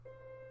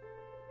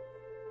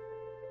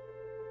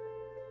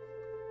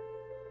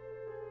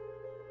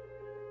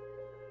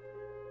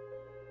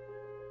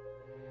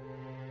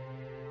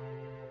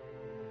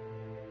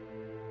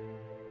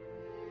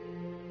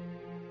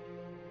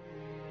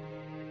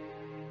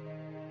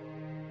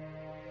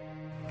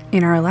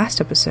In our last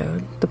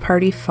episode, the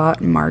party fought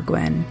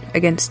Margwen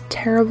against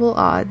terrible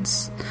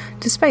odds,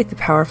 despite the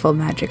powerful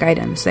magic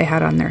items they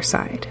had on their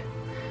side.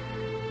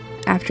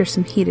 After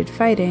some heated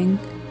fighting,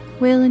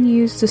 Waylon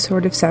used the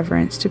Sword of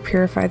Severance to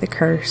purify the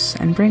curse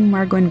and bring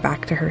Margwen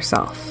back to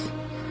herself.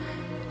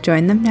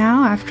 Join them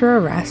now after a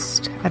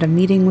rest at a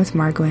meeting with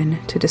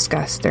Margwen to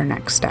discuss their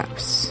next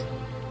steps.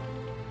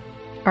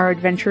 Our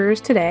adventurers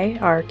today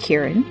are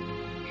Kieran,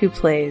 who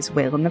plays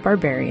Waylon the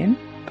Barbarian.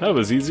 That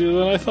was easier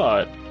than I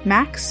thought.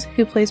 Max,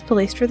 who plays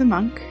Palestra the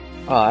Monk.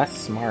 Oh, that's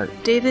smart.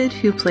 David,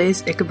 who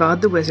plays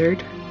Ichabod the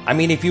Wizard. I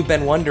mean, if you've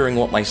been wondering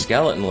what my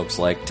skeleton looks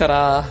like,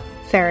 ta-da!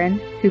 Theron,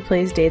 who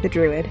plays Day the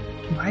Druid.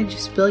 Why'd you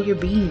spill your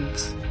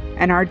beans?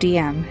 And our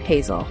DM,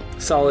 Hazel.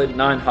 Solid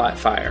non-hot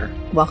fire.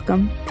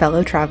 Welcome,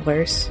 fellow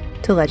travelers,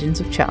 to Legends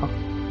of Chell.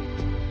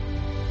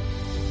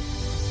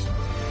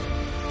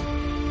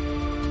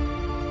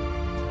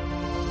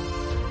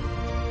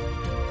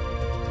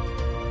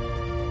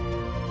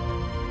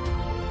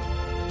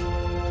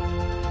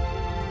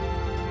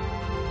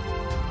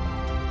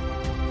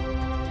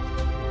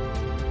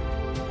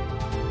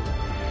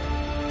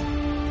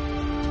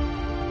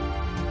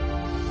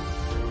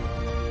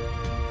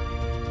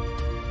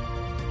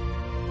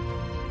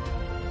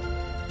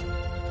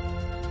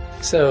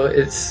 So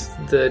it's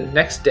the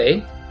next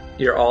day.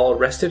 You're all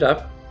rested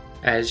up.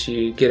 As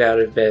you get out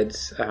of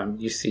beds,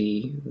 you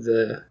see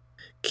the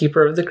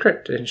keeper of the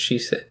crypt, and she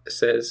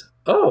says,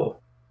 "Oh,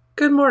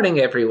 good morning,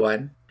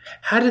 everyone.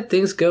 How did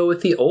things go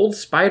with the old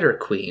Spider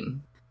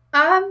Queen?"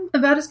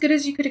 About as good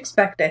as you could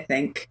expect, I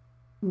think.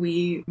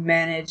 We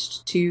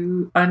managed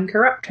to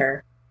uncorrupt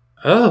her.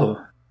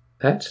 Oh,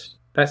 that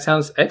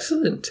sounds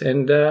excellent.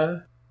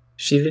 And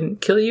she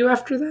didn't kill you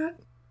after that?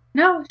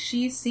 No,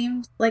 she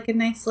seemed like a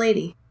nice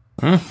lady.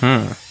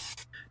 Mm-hmm.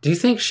 Do you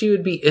think she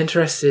would be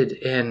interested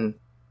in,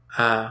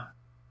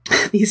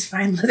 These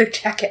fine leather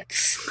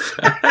jackets.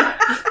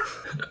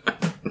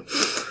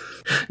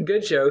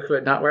 Good joke,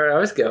 but not where I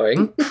was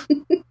going.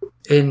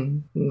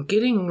 In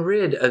getting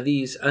rid of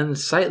these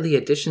unsightly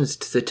additions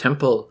to the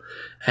temple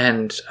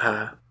and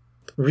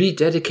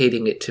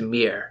rededicating it to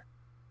Mir?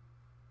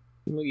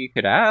 Well, you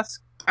could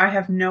ask. I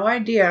have no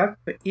idea,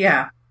 but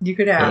yeah, you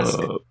could ask.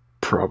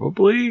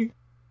 Probably?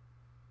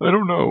 I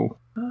don't know.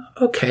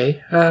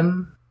 Okay,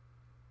 I'm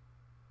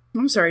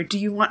sorry, do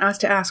you want us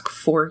to ask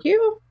for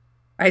you?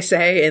 I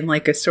say in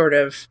like a sort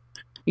of,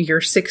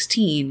 you're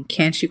 16,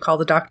 can't you call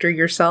the doctor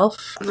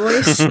yourself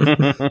voice?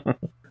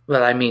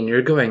 Well, I mean,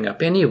 you're going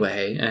up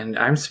anyway, and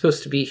I'm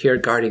supposed to be here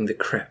guarding the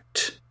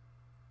crypt.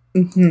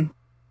 Mm-hmm.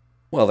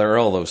 Well, there are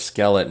all those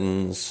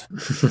skeletons.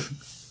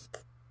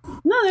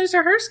 No, those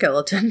are her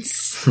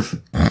skeletons.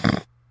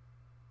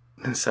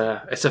 It's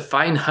a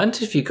fine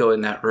hunt if you go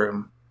in that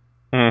room.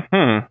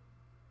 Mm-hmm.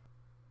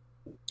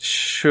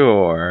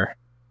 Sure.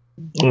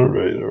 All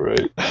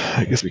right.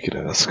 I guess we could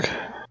ask.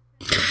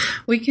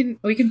 We can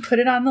put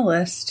it on the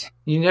list.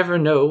 You never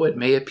know what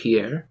may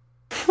appear.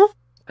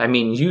 I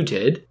mean, you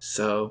did,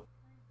 so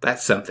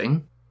that's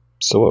something.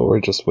 So what, we're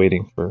just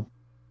waiting for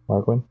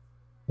Margwen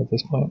at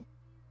this point?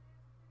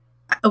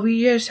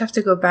 We just have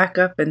to go back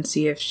up and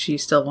see if she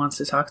still wants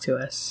to talk to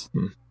us.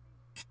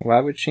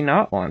 Why would she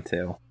not want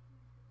to?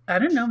 I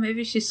don't know,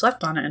 maybe she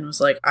slept on it and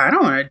was like, I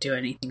don't want to do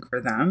anything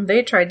for them.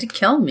 They tried to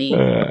kill me.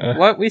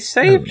 What? We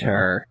saved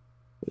her.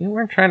 We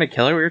weren't trying to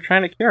kill her, we were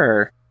trying to cure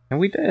her. And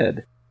we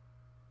did.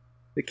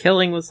 The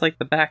killing was like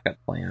the backup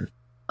plan.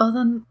 Oh,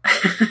 then...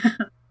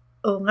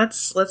 Oh,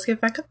 let's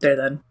get back up there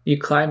then. You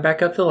climb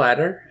back up the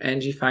ladder,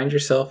 and you find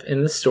yourself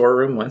in the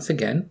storeroom once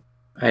again.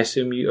 I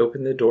assume you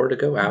open the door to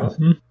go out.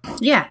 Mm-hmm.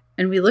 Yeah,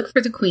 and we look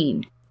for the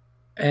queen.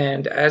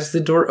 And as the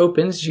door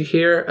opens, you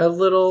hear a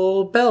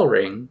little bell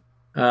ring.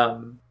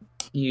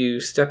 You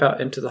step out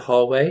into the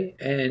hallway,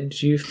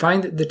 and you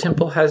find that the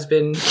temple has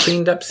been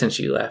cleaned up since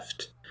you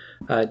left.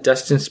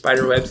 Dust and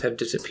spiderwebs have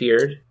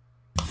disappeared.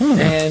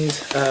 And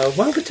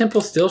while the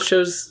temple still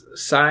shows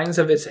signs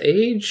of its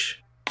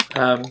age,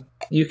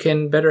 you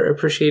can better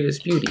appreciate its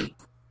beauty.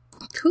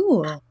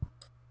 Cool.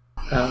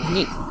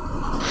 Neat.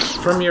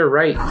 From your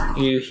right,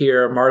 you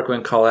hear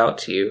Margwen call out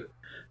to you.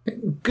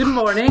 Good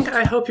morning.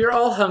 I hope you're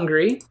all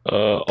hungry.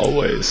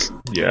 Always.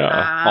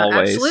 Yeah.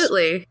 Always.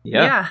 Absolutely.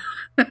 Yeah.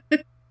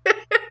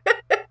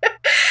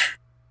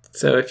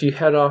 So if you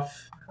head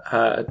off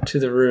to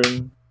the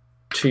room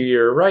to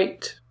your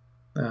right,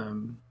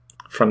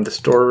 from the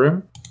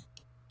storeroom.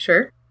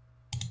 Sure.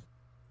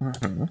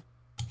 Mm-hmm.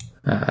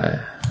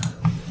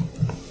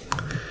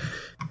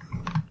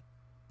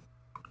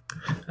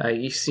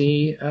 You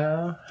see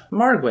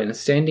Margwen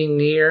standing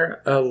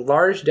near a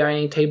large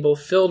dining table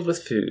filled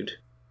with food.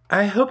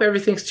 I hope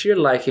everything's to your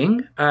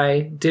liking.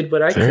 I did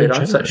what I Very could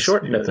on such generous.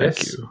 short Yeah, notice.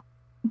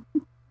 Thank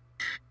you.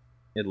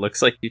 It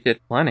looks like you did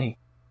plenty.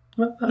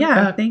 Well,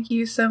 Yeah, thank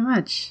you so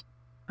much.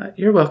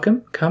 you're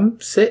welcome. Come,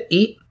 sit,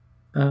 eat,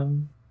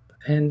 and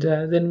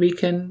then we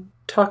can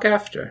talk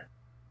after.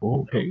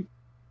 Okay.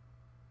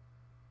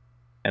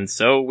 And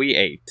so we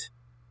ate.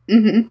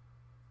 Mm-hmm.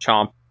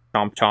 Chomp,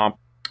 chomp, chomp.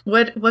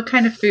 What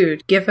kind of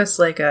food? Give us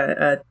like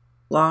a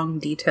long,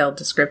 detailed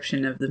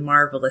description of the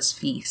marvelous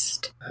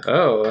feast.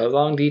 Oh, a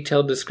long,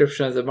 detailed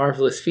description of the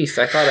marvelous feast.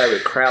 I thought I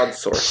would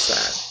crowdsource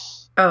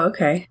that. Oh,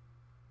 okay.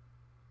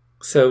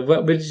 So,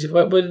 what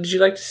would you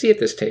like to see at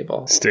this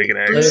table? Steak and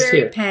eggs. Let us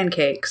Blueberry hear.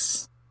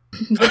 pancakes.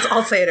 Let's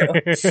all say it at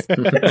once.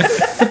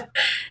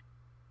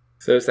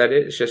 So is that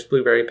it? It's just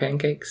blueberry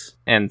pancakes?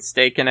 And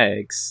steak and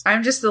eggs.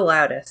 I'm just the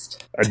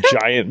loudest. A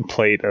giant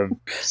plate of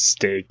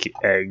steak,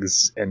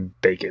 eggs, and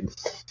bacon.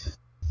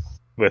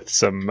 With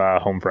some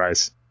home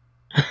fries.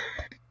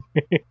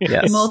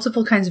 Yes.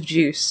 Multiple kinds of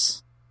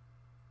juice.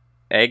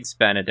 Eggs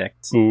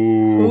Benedict. Ooh.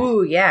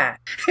 Ooh, yeah.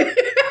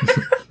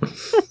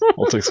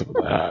 I'll take some of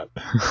that.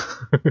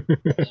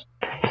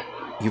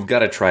 You've got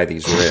to try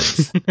these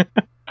ribs.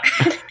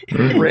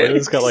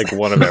 It's got like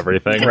one of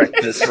everything.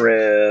 Breakfast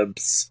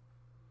ribs.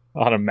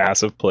 On a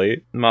massive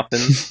plate.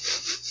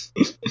 Muffins.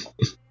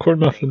 Corn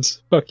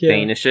muffins. Fuck yeah.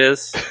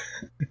 Danishes.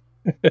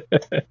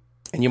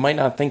 And you might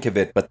not think of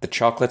it, but the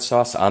chocolate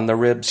sauce on the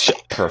ribs,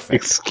 perfect.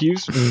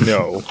 Excuse me?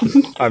 No.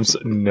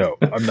 No.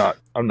 I'm not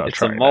It's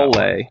a trying mole. that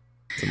one.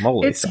 It's a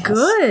mole It's sauce.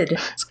 good.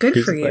 It's good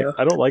Here's for the thing, you.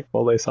 I don't like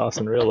mole sauce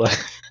in real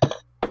life.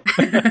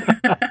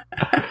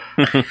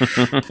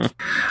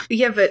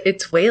 Yeah, but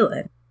it's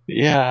Waylon,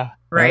 Yeah.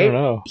 I right? don't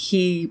know.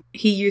 He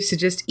used to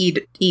just eat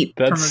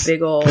from a That's-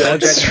 big old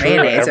jug That's of true.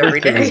 mayonnaise every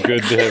Everything's day.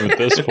 good to him at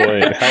this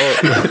point.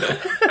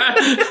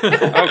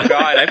 Oh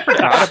god, I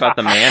forgot about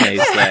the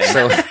mayonnaise thing.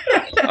 So,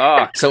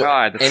 Oh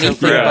god, that's so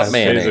anything gross. but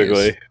mayonnaise.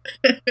 Basically.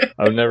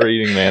 I'm never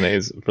eating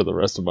mayonnaise for the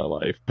rest of my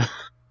life.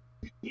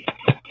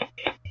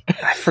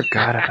 I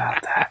forgot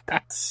about that.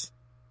 That's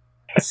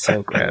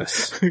so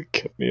gross.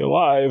 Kept me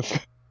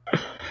alive.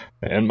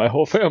 And my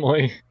whole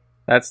family.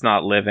 That's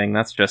not living,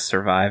 that's just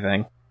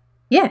surviving.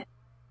 Yeah,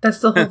 that's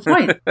the whole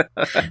point.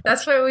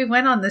 That's why we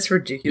went on this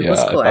ridiculous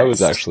Yeah, if quest. I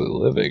was actually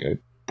living, I'd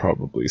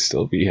probably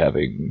still be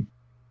having,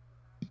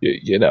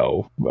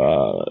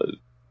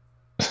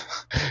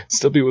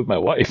 still be with my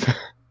wife.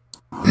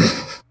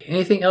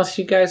 Anything else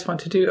you guys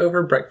want to do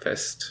over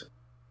breakfast?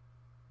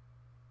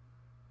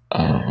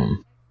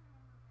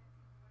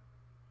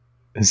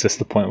 Is this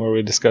the point where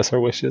we discuss our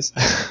wishes?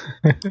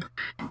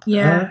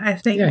 Yeah, I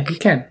think. Yeah, you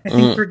can. I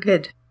think we're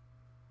good.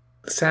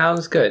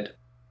 Sounds good.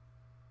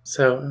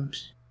 So,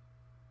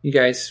 you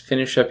guys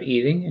finish up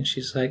eating, and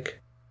she's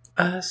like,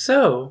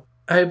 so,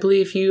 I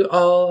believe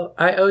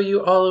I owe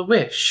you all a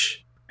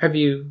wish. Have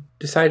you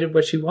decided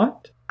what you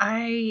want?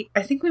 I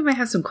think we might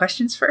have some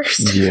questions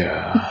first.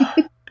 Yeah.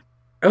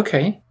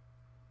 Okay.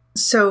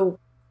 So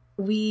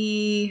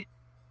we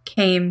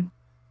came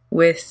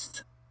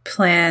with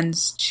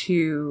plans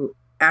to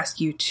ask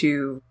you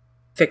to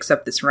fix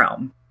up this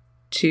realm,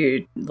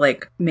 to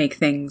make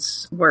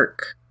things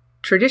work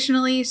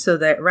traditionally so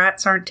that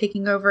rats aren't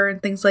taking over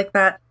and things like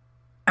that.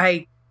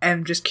 I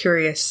am just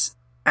curious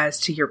as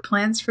to your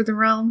plans for the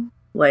realm.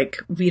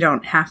 We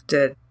don't have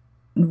to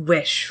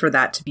wish for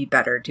that to be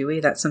better, do we?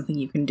 That's something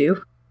you can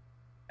do.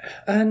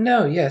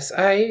 No, yes,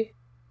 I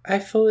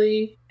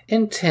fully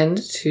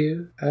intend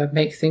to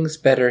make things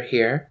better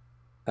here.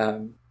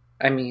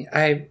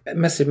 I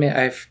must admit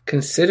I've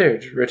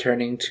considered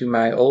returning to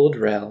my old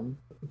realm,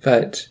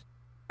 but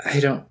I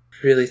don't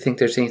really think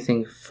there's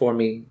anything for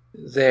me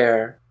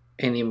there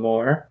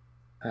anymore.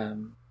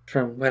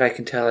 From what I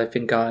can tell, I've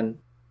been gone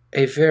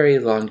a very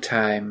long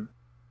time.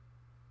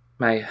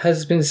 My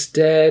husband's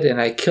dead,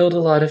 and I killed a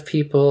lot of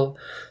people,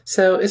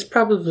 so it's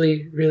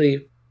probably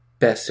really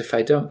best if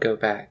I don't go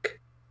back.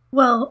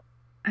 Well,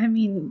 I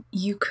mean,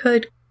 you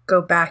could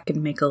go back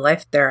and make a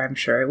life there, I'm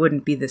sure. It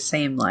wouldn't be the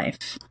same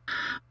life.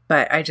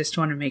 But I just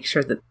want to make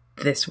sure that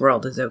this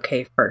world is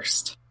okay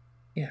first.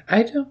 Yeah,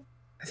 I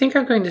think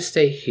I'm going to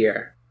stay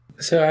here.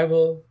 So I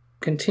will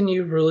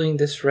continue ruling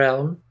this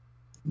realm,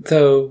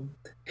 though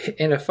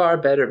in a far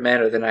better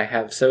manner than I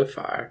have so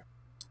far.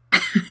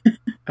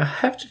 I'll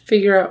have to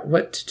figure out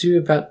what to do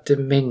about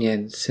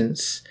Dominion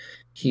since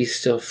he's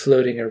still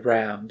floating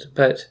around,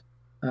 but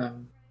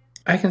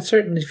I can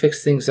certainly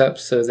fix things up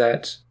so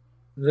that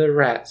the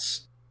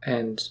rats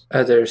and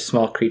other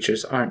small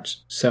creatures aren't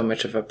so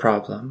much of a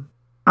problem.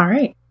 All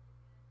right.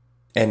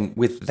 And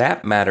with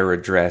that matter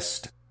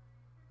addressed,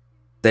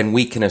 then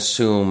we can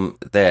assume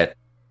that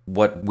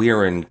what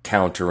we're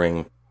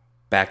encountering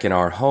back in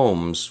our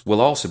homes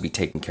will also be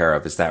taken care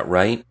of. Is that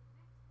right?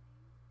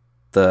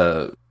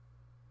 The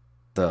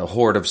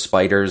horde of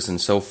spiders and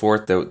so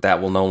forth,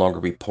 that will no longer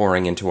be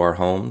pouring into our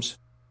homes?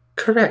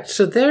 Correct.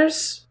 So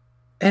there's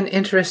an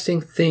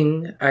interesting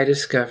thing I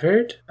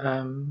discovered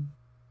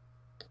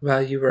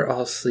while you were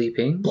all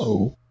sleeping.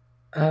 Oh.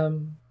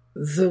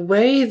 The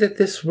way that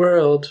this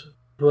world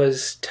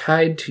was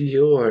tied to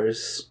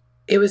yours,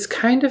 it was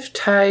kind of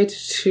tied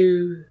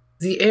to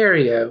the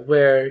area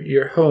where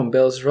your home,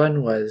 Bell's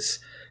Run, was.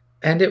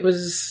 And it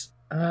was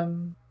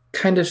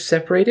kind of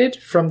separated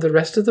from the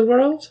rest of the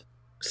world.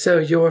 So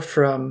you're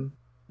from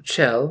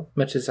Chell,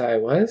 much as I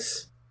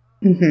was.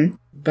 Mm-hmm.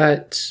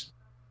 But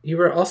you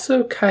were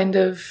also kind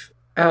of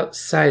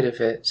outside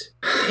of it.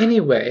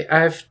 Anyway,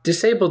 I've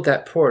disabled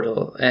that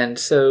portal, and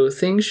so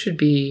things should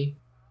be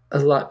a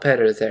lot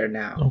better there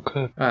now.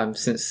 Okay.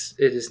 Since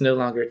it is no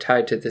longer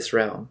tied to this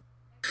realm.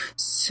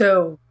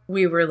 So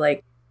we were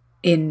like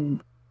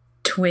in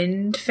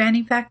twinned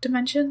fanny pack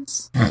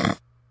dimensions?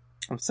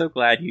 I'm so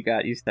glad you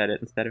said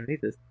it instead of me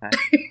this time.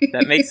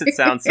 That makes it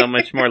sound so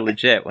much more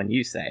legit when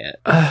you say it.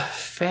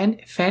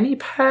 Fanny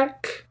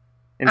pack?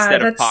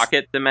 Instead of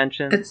pocket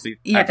dimensions,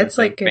 it's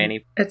like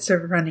it's a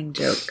running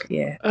joke.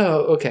 Yeah.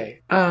 Oh,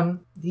 okay.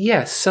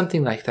 Yes,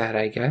 something like that,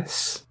 I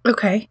guess.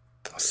 Okay.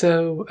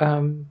 So,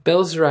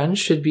 Bell's Run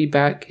should be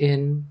back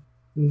in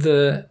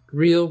the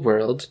real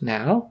world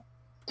now.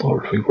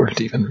 Lord, we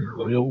weren't even in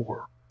the real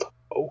world.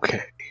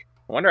 Okay.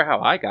 I wonder how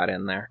I got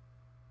in there.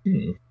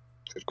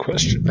 Good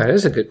question. That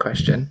is a good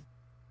question.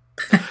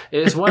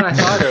 It is one I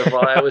thought of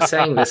while I was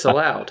saying this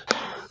aloud.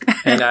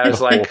 And I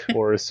was like,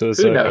 Forest was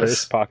who a knows?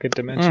 cursed pocket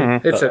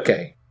dimension. It's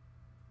okay.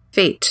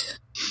 Fate.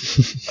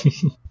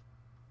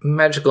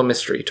 Magical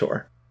Mystery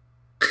Tour.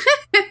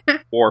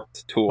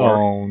 Warped tour.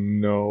 Oh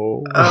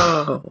no.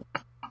 Oh.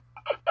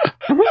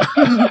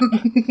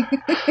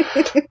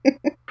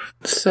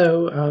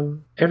 So,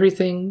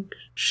 everything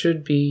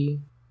should be...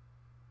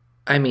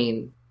 I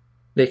mean,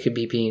 they could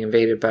be being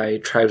invaded by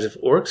tribes of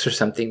orcs or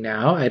something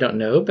now. I don't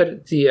know.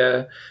 But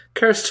the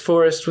cursed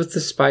forest with the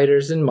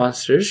spiders and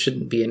monsters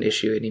shouldn't be an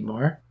issue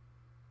anymore.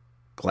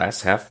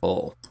 Glass half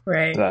full.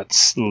 Right.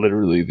 That's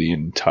literally the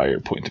entire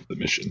point of the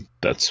mission.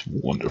 That's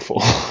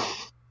wonderful.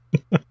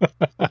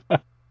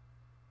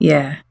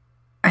 Yeah.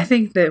 I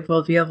think that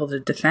we'll be able to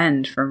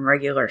defend from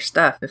regular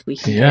stuff if we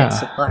can Yeah. get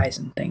supplies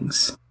and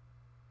things.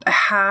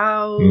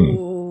 How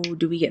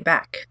do we get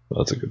back?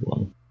 That's a good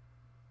one.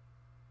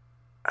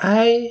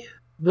 I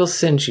will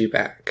send you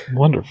back.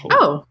 Wonderful.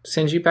 Oh,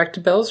 Send you back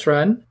to Bell's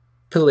Run.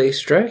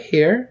 Palestra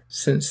here,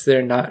 since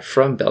they're not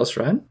from Bell's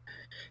Run.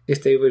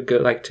 If they would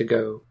like to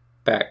go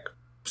back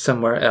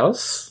somewhere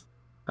else,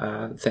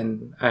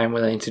 then I'm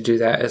willing to do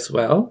that as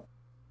well.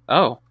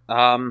 Oh,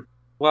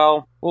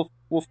 well,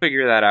 we'll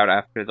figure that out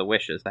after the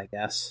wishes, I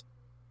guess.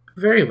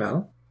 Very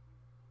well.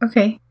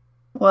 okay.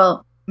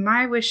 Well,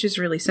 my wish is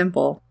really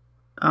simple.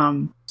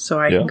 So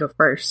I Yeah. can go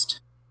first.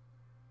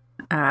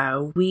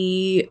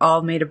 We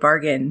all made a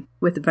bargain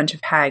with a bunch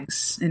of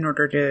hags in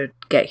order to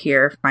get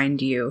here,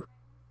 find you,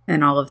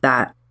 and all of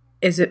that.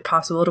 Is it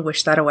possible to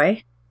wish that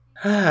away?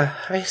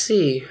 I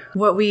see.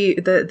 What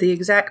the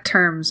exact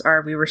terms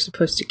are, we were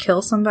supposed to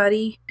kill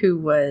somebody who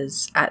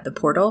was at the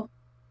portal.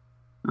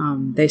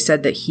 They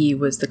said that he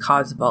was the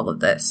cause of all of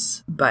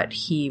this, but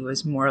he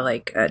was more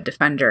like a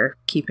defender,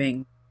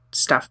 keeping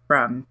stuff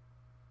from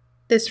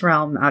this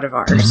realm out of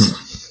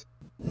ours.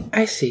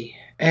 I see.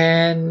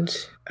 And,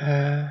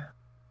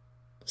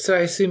 so I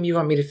assume you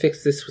want me to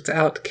fix this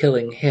without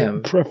killing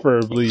him.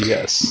 Preferably,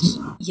 yes.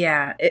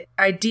 Yeah,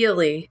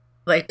 ideally,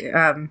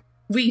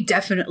 we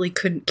definitely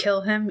couldn't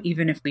kill him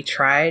even if we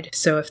tried,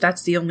 so if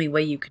that's the only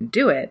way you can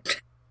do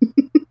it...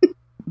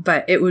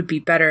 But it would be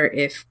better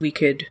if we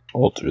could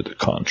Alter the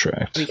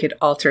contract.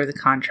 alter the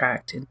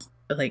contract and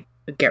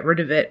get rid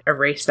of it,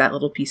 erase that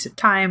little piece of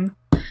time.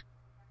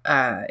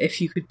 If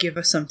you could give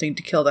us something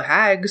to kill the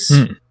hags,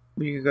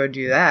 we could go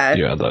do that.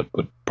 Yeah, that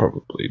would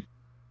probably...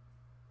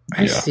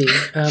 I see.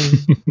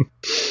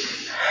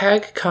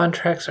 Hag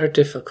contracts are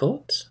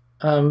difficult,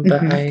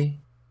 but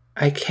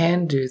I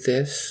can do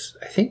this.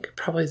 I think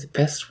probably the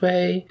best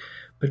way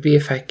would be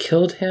if I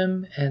killed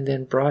him and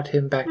then brought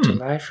him back to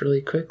life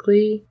really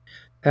quickly.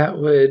 That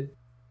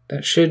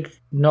should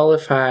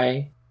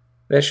nullify,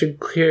 that should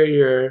clear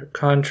your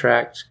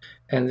contract,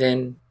 and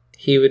then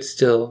he would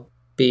still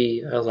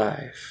be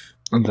alive.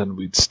 And then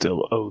we'd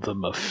still owe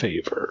them a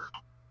favor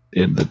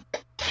in the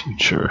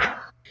future.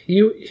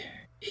 He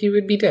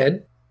would be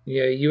dead.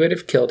 Yeah, you would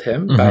have killed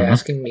him by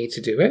asking me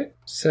to do it.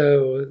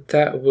 So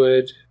that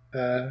would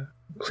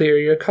clear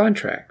your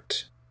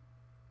contract.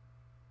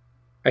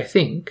 I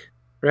think,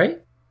 right?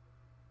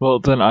 Well,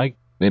 then I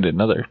made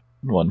another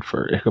one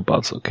for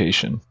Ichabod's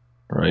location,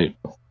 right?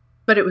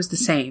 But it was the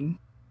same.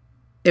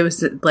 It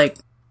was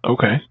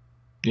Okay.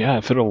 Yeah,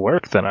 if it'll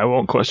work, then I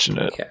won't question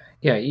it.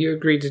 Yeah, you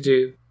agreed to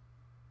do.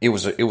 It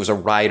was a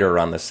rider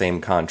on the same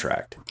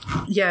contract.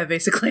 yeah,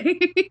 basically.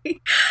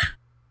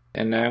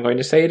 And I'm going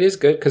to say it is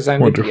good because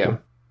I'm Wonderful. the DM.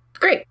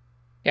 Great.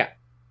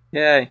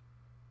 Yay.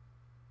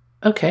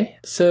 Okay,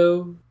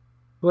 so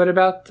what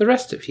about the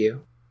rest of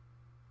you?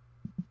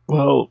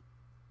 Well,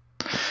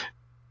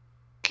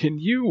 can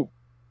you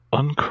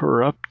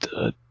uncorrupt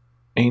an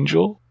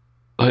angel?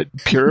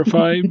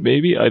 Purify,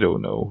 maybe? I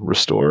don't know.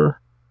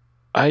 Restore?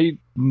 I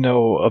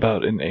know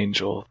about an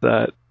angel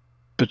that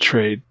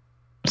betrayed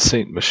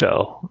Saint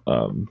Michelle.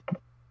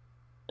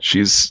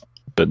 She's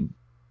been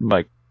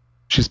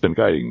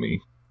guiding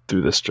me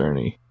through this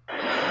journey.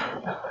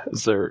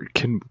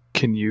 Can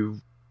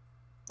you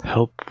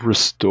help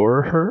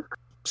restore her?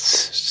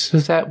 So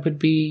that would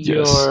be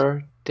Yes.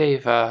 your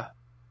Deva.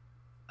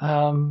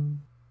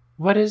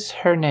 What is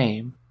her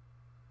name?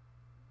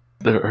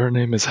 Her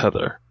name is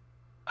Heather.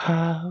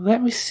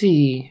 Let me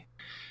see.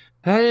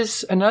 That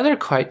is another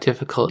quite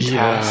difficult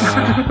task.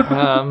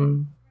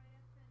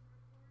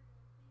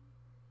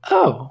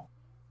 Oh.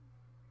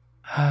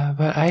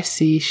 But I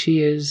see she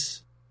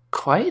is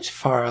quite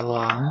far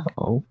along.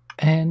 Oh,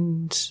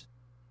 And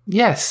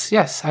yes,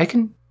 I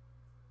can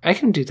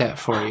do that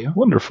for you.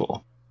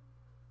 wonderful.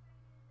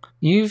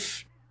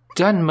 You've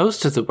done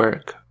most of the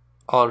work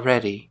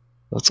already.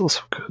 That's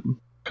also good.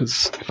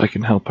 Because if I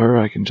can help her,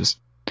 I can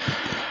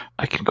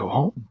go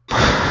home.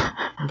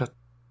 But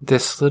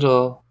this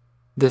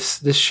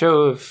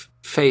show of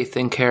faith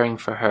and caring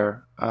for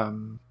her,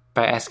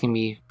 by asking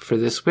me for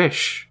this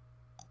wish,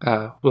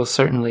 will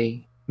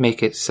certainly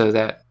make it so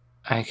that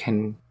I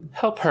can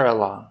help her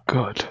along.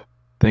 Good.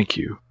 Thank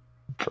you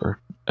for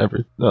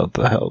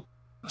the help.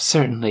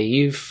 Certainly,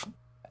 you've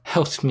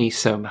helped me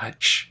so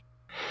much.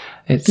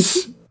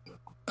 It's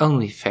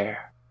only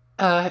fair.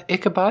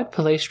 Ichabod,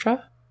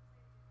 Palestra?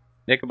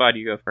 Ichabod,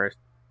 you go first.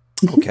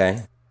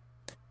 Okay.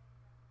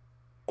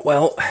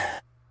 Well,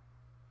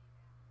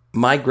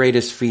 my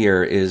greatest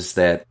fear is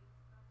that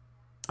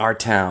our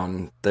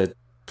town, the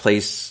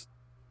place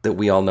that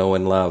we all know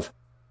and love,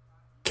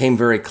 came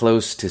very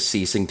close to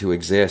ceasing to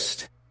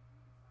exist.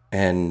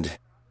 And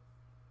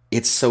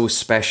it's so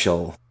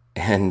special.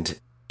 And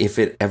if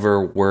it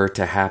ever were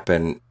to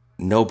happen,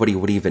 nobody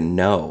would even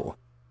know.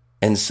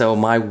 And so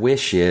my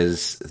wish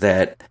is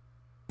that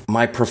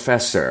my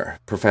Professor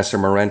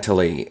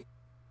Marentally,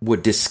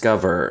 would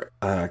discover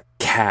a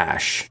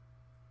cache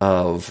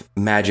of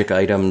magic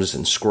items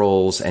and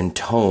scrolls and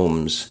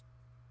tomes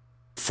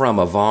from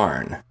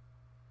Avarn.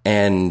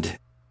 And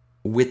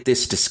with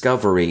this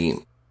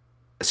discovery,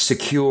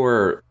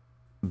 secure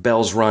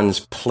Bell's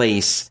Run's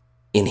place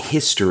in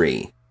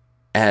history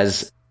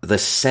as the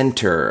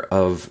center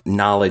of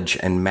knowledge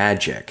and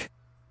magic,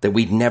 that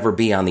we'd never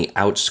be on the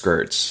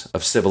outskirts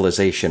of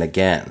civilization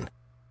again.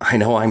 I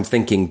know I'm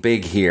thinking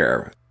big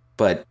here,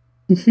 but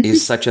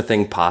is such a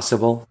thing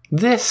possible?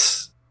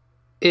 This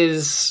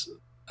is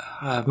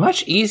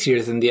much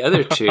easier than the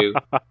other two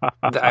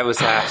that I was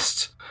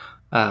asked.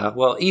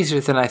 Well, easier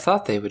than I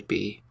thought they would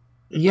be.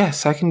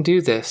 Yes, I can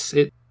do this.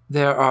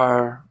 There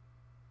are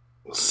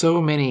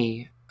so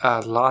many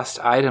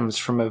lost items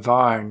from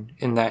Avarn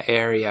in that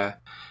area.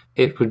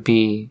 It would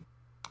be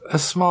a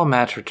small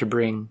matter to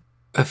bring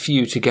a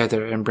few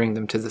together and bring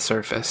them to the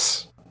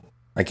surface.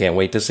 I can't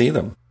wait to see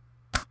them.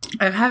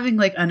 I'm having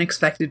like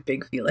unexpected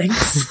big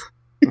feelings.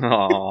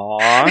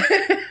 Aww.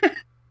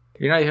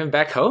 You're not even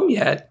back home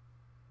yet.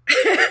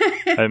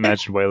 I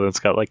imagine Waylon's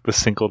got like the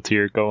single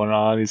tear going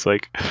on. He's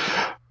like,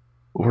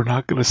 we're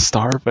not going to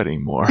starve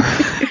anymore.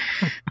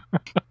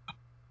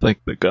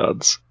 Thank the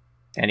gods.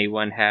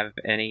 Anyone have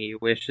any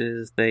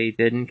wishes they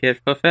didn't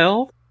get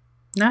fulfilled?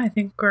 No, I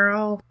think we're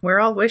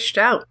all wished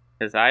out.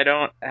 Because I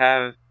don't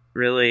have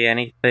really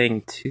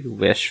anything to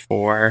wish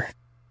for.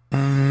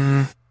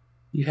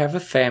 You have a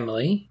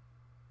family.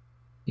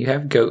 You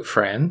have goat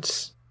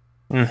friends.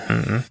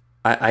 Mm-hmm.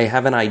 I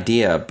have an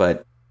idea,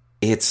 but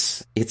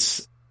it's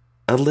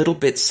a little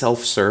bit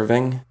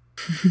self-serving.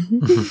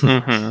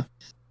 Mm-hmm.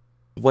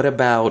 What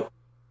about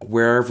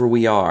wherever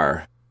we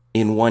are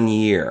in 1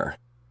 year,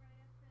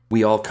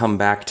 we all come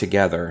back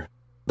together,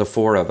 the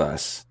four of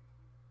us,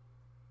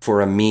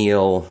 for a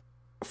meal,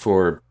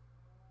 for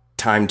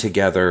time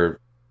together.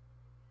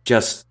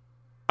 Just,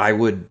 I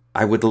would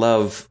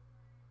love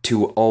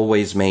to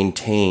always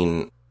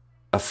maintain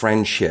a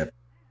friendship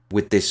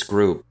with this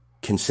group,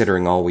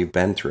 considering all we've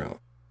been through.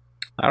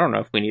 I don't know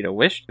if we need a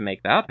wish to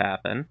make that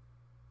happen.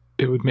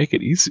 It would make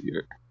it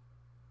easier.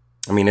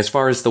 I mean, as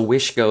far as the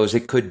wish goes,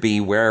 it could be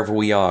wherever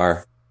we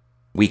are,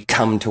 we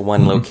come to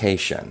one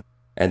location.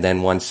 And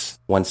then once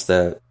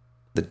the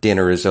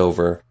dinner is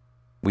over,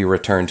 we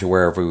return to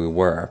wherever we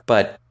were.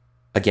 But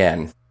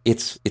again,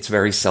 it's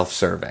very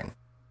self-serving.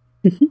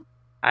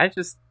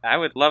 I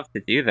would love to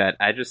do that.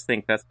 I just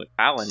think that's what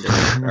calendars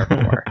are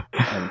for.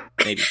 And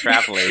maybe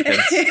travel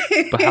agents.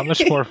 But how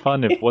much more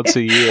fun if once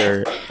a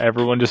year,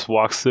 everyone just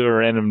walks through a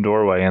random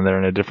doorway and they're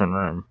in a different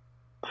room?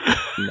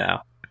 No.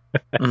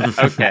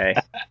 Okay.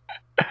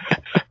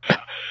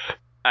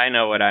 I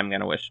know what I'm going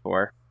to wish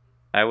for.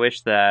 I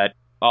wish that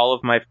all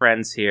of my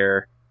friends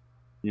here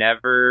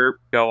never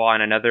go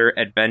on another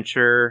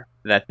adventure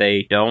that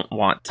they don't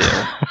want to.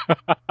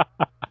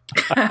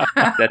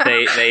 That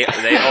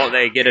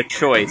they get a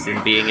choice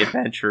in being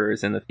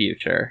adventurers in the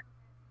future.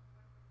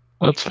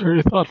 That's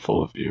very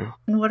thoughtful of you.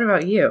 And what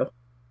about you?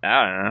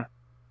 I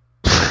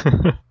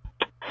don't know.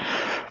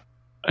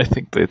 I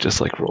think they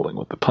just like rolling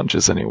with the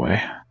punches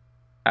anyway.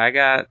 I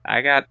got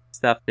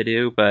stuff to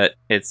do, but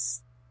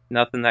it's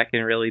nothing that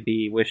can really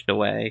be wished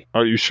away.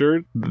 Are you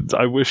sure?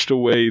 I wished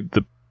away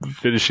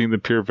finishing the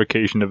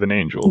purification of an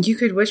angel. You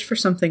could wish for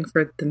something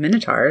for the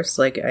Minotaurs.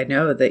 Like, I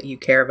know that you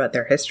care about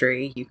their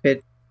history. You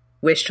could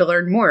wish to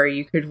learn more.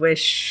 You could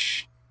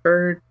wish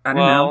for, I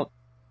don't know.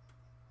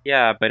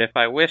 Yeah, but if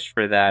I wish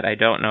for that, I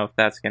don't know if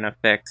that's going to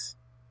fix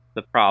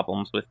the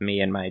problems with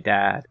me and my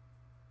dad.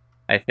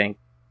 I think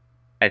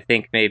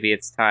maybe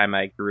it's time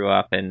I grew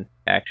up and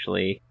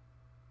actually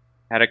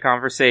had a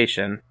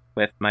conversation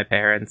with my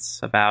parents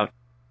about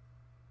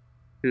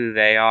who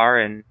they are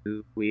and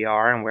who we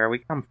are and where we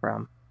come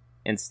from,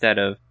 instead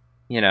of,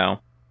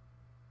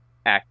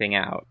 acting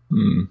out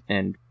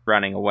and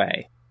running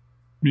away.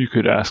 You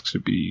could ask to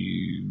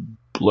be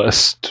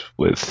blessed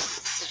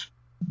with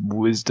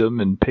wisdom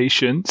and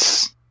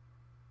patience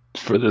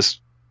for this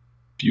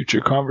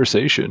future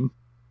conversation.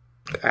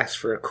 Ask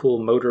for a cool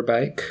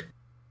motorbike.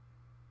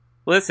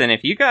 Listen,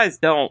 if you guys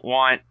don't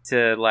want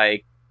to,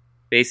 like,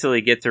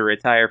 basically get to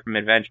retire from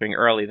adventuring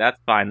early, that's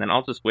fine. Then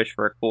I'll just wish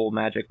for a cool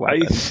magic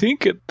weapon. I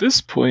think at this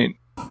point...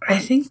 I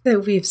think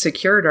that we've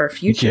secured our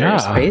futures,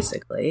 Yeah.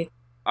 basically.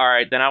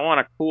 Alright, then I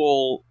want a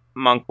cool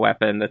monk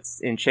weapon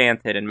that's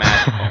enchanted and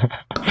magical.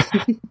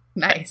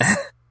 Nice.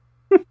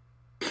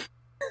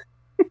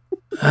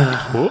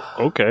 Oh,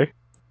 okay.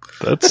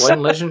 That's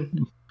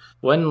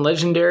one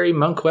legendary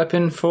monk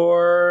weapon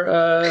for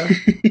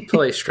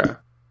Palestra.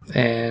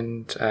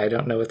 And I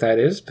don't know what that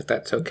is, but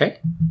that's okay.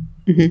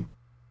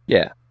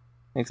 Yeah,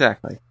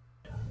 exactly.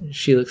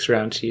 She looks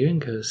around to you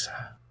and goes,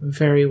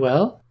 very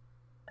well.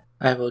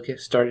 I will get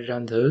started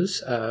on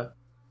those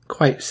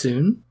quite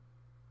soon.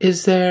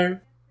 Is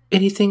there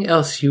anything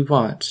else you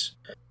want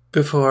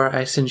before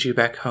I send you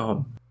back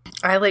home?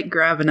 I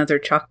grab another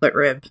chocolate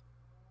rib,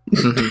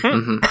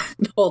 Mhm.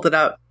 hold it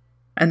up,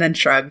 and then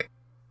shrug.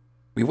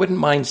 We wouldn't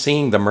mind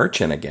seeing the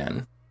merchant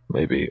again.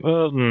 maybe.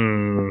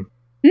 Are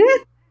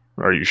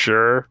you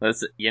sure?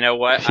 Listen, you know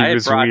what? He I had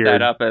was brought weird.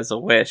 that up as a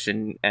wish,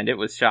 and it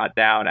was shot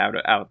down out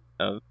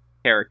of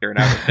character and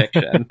out of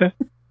fiction.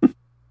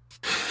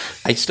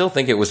 I still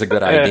think it was a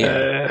good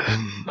idea.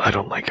 I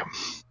don't like him.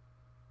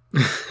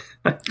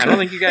 I don't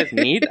think you guys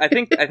need. I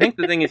think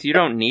the thing is you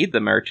don't need the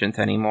merchant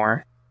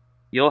anymore.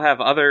 You'll have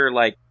other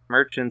like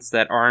merchants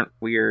that aren't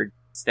weird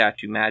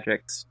statue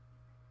magics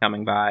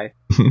coming by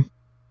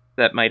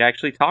that might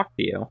actually talk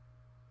to you.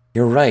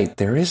 You're right,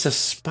 there is a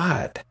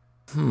spot.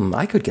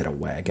 I could get a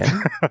wagon.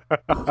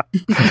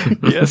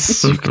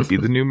 Yes, you could be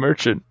the new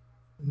merchant.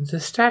 The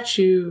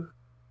statue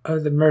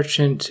of the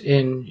merchant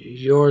in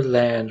your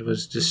land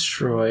was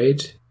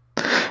destroyed.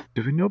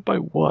 Do we know by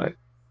what?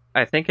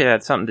 I think it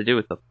had something to do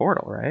with the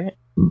portal, right?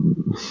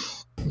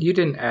 You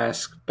didn't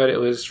ask, but it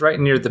was right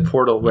near the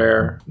portal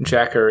where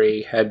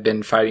Jackery had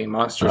been fighting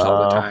monsters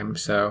all the time,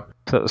 so...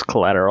 So it was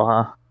collateral,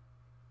 huh?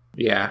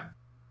 Yeah.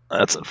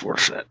 That's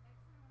unfortunate.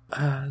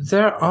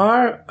 There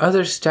are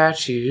other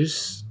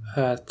statues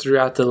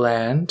throughout the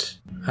land.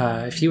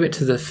 If you went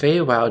to the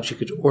Feywild, you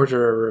could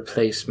order a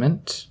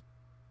replacement.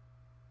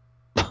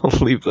 I'll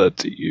leave that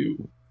to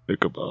you,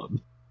 Ichabod.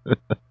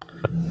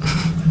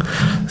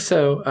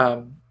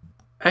 So,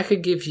 I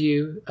could give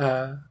you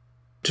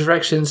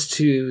directions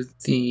to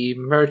the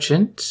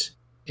merchant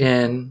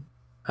in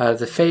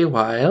the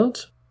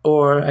Feywild,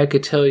 or I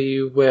could tell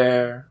you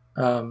where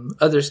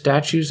other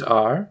statues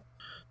are,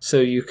 so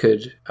you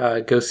could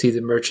go see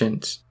the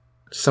merchant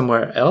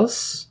somewhere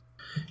else,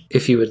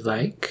 if you would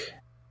like.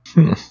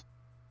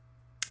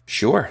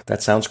 Sure,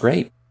 that sounds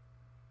great.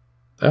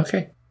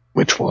 Okay.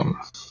 Which one?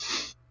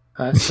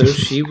 So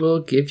she will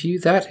give you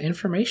that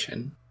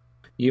information.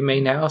 You may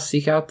now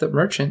seek out the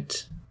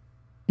merchant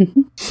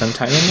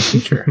sometime in the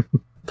future.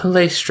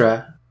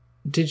 Palestra,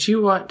 did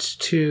you want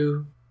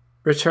to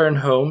return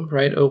home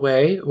right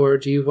away, or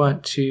do you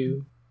want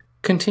to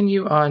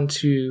continue on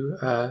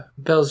to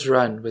Bell's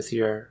Run with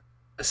your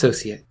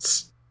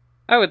associates?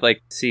 I would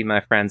like to see my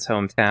friend's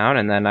hometown,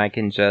 and then I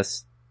can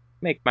just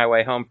make my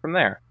way home from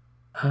there.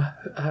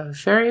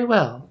 Very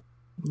well.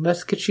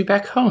 Let's get you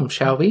back home,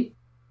 shall we?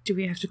 Do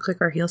we have to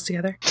click our heels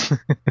together?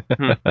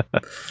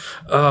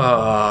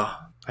 Oh,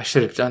 I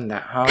should have done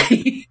that, huh?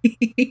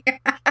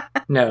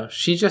 No,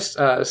 she just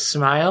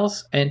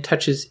smiles and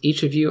touches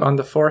each of you on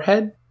the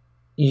forehead.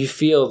 You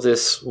feel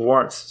this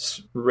warmth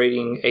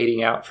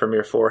radiating out from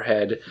your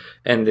forehead,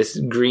 and this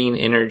green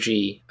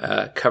energy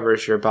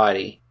covers your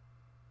body.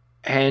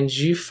 And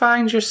you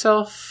find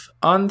yourself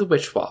on the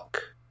Witch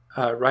Walk,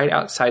 right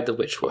outside the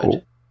Witchwood.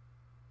 Oh.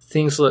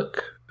 Things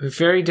look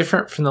very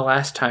different from the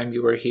last time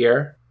you were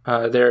here.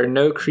 There are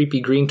no creepy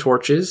green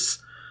torches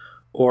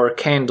or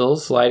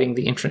candles lighting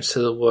the entrance to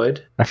the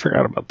wood. I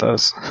forgot about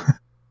those.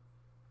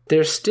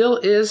 There still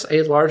is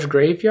a large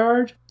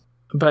graveyard,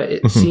 but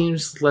it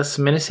seems less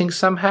menacing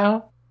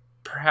somehow.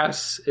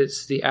 Perhaps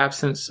it's the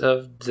absence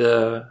of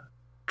the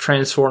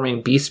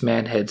transforming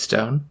Beastman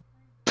headstone.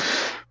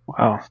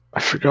 Wow,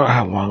 I forgot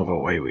how long of a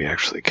way we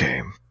actually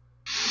came.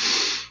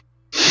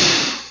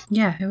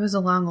 Yeah, it was a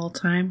long old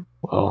time.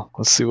 Well,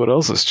 let's see what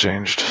else has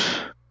changed.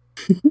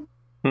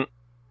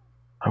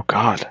 Oh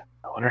god,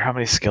 I wonder how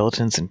many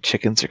skeletons and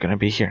chickens are going to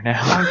be here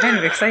now. I'm kind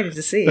of excited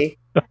to see.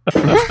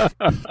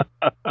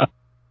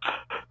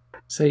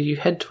 So you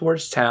head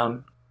towards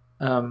town.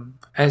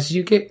 As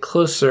you get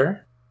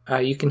closer,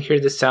 you can hear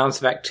the sounds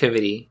of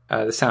activity.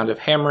 The sound of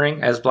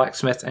hammering as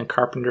blacksmiths and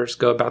carpenters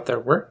go about their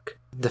work.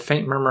 The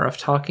faint murmur of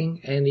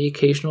talking and the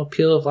occasional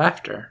peal of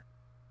laughter.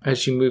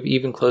 As you move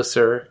even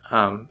closer,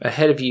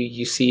 ahead of you,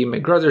 you see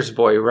McGruthers'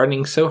 boy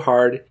running so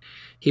hard,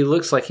 he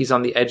looks like he's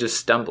on the edge of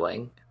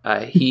stumbling.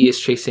 He is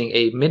chasing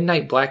a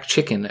midnight black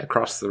chicken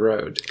across the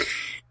road.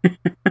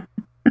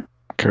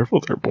 Careful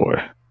there,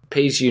 boy.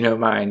 Pays you no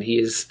mind. He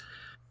is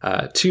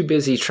too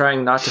busy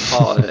trying not to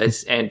fall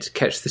and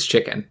catch this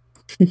chicken.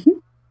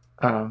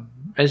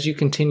 As you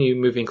continue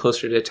moving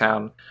closer to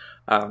town,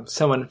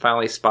 someone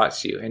finally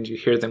spots you, and you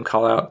hear them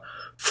call out,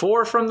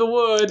 4 from the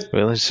wood!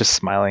 Wayland's just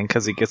smiling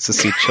because he gets to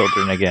see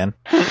children again.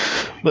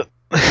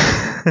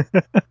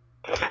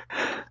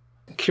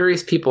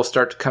 Curious people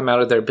start to come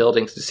out of their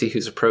buildings to see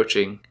who's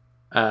approaching,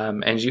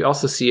 and you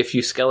also see a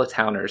few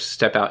Skeletowners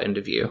step out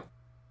into view.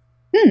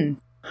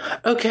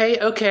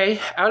 Okay,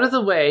 out of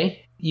the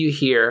way, you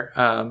hear,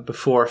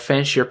 before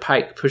Fanshear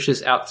Pike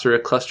pushes out through a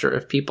cluster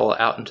of people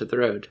out into the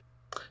road.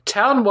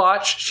 Town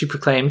Watch, she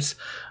proclaims.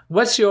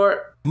 What's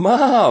your...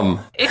 Mom!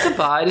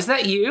 Ichabod, is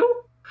that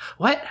you?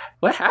 What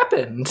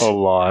happened? A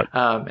lot.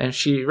 And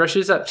she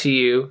rushes up to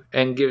you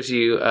and gives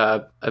you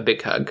a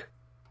big hug.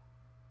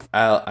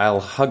 I'll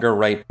hug her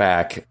right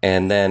back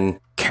and then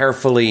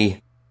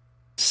carefully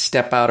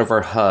step out of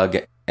her hug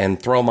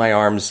and throw my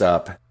arms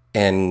up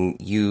and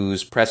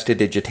use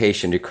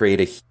prestidigitation to create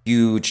a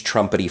huge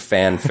trumpety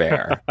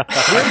fanfare.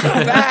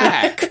 We're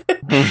back!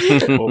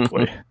 Oh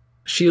boy.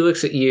 She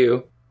looks at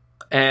you,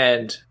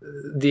 and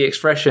the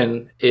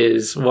expression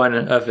is one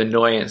of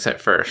annoyance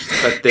at first,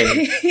 but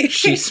then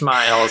she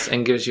smiles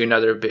and gives you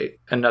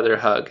another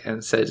hug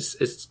and says,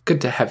 "It's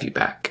good to have you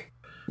back."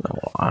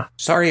 Aww.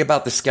 Sorry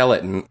about the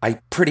skeleton. I'm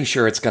pretty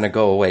sure it's going to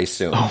go away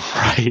soon. Oh,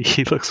 right.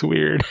 He looks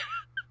weird.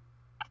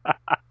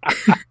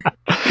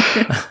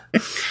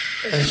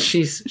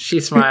 She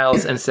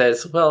smiles and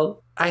says,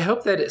 "Well, I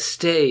hope that it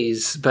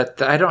stays,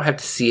 but I don't have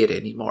to see it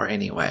anymore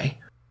anyway."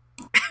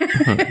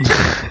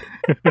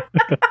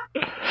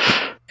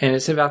 And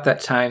it's about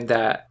that time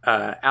that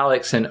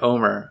Alex and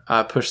Omer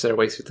push their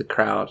way through the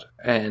crowd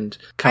and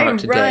come up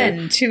to Dave. I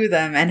run to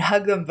them and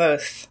hug them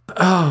both.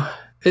 Oh,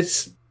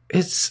 it's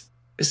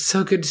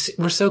so good to see.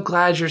 We're so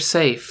glad you're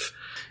safe.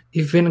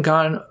 You've been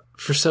gone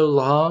for so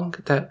long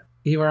that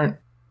you aren't.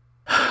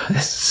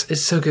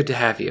 It's so good to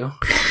have you.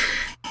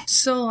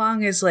 So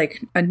long is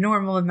like a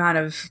normal amount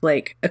of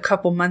like a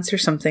couple months or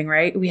something,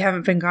 right? We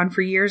haven't been gone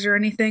for years or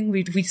anything.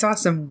 We saw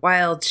some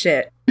wild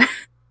shit.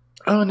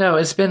 Oh no,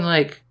 it's been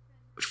like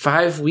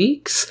 5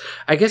 weeks.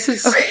 I guess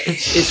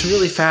it's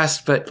really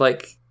fast, but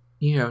like,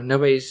 you know,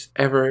 nobody's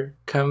ever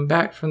come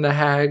back from the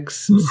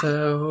hags,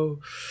 so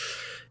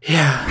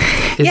yeah.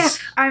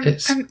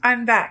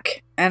 I'm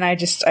back, and I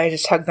just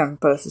hug them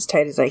both as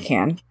tight as I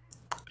can.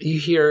 You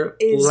hear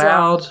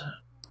loud.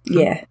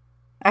 Yeah,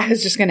 I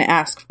was just going to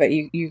ask, but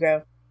you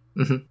go.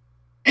 Mm-hmm.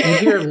 You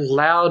hear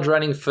loud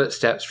running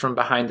footsteps from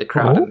behind the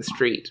crowd in the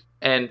street,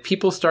 and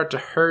people start to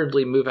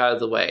hurriedly move out of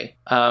the way.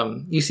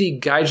 You see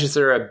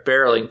Gaijazura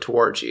barreling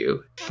towards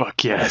you.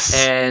 Fuck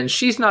yes. And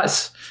she's not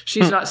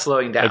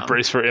slowing down. I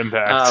brace for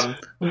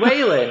impact.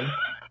 Waylon,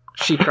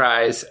 she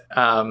cries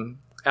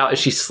out as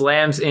she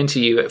slams into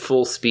you at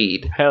full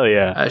speed. Hell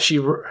yeah.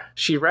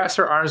 She wraps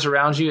her arms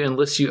around you and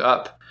lifts you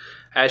up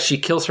as she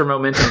kills her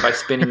momentum by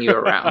spinning you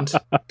around.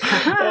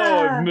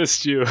 Oh, I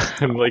missed you.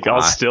 And like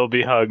I'll still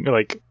be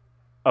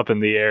up in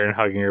the air and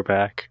hugging her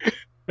back.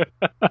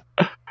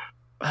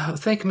 Oh,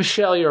 thank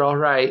Michelle you're all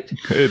right.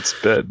 It's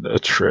been a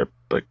trip,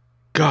 but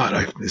God,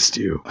 I've missed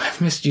you. I've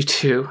missed you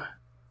too.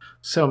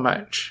 So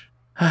much.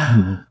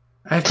 I've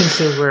been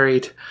so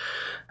worried.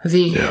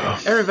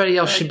 Everybody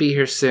else should be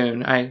here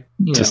soon. I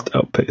just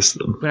outpace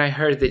them. When I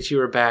heard that you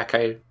were back,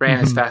 I ran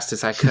as fast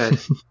as I could.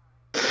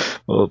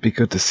 Well, it'll be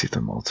good to see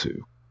them all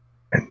too.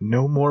 And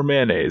no more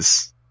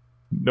mayonnaise.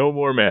 No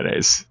more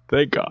mayonnaise.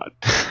 Thank God.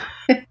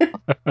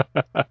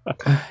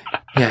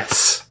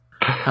 Yes.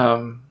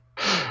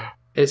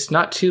 It's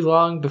not too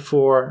long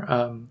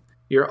before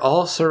you're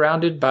all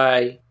surrounded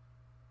by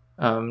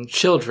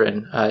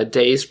children.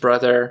 Day's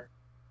brother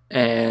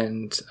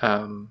and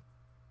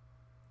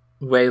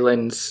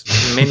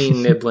Waylon's mini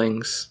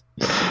nibblings.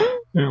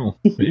 No,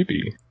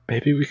 maybe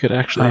we could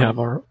actually have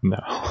our...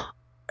 No.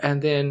 And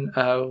then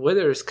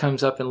Withers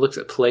comes up and looks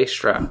at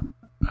Palestra.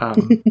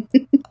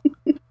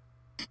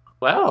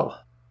 Well,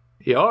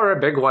 you're a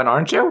big one,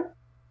 aren't you?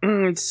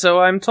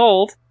 So I'm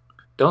told.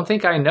 Don't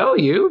think I know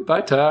you,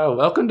 but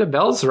welcome to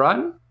Bell's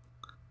Run.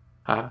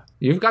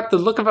 You've got the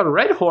look of a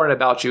red horn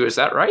about you, is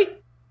that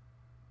right?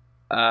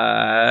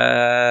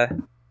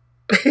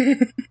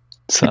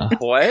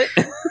 What?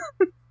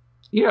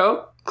 You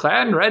know,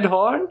 Clan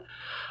Redhorn.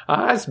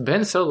 It's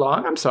been so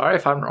long. I'm sorry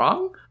if I'm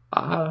wrong.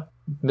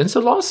 Been so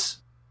long.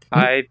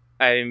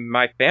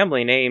 My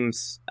family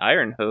name's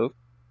Ironhoof.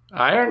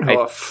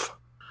 Ironhoof.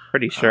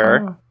 Pretty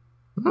sure.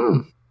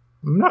 I'm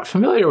not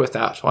familiar with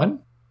that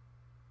one.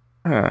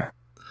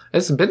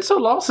 It's been so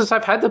long since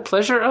I've had the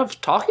pleasure of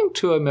talking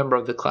to a member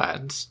of the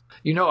clans.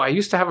 You know, I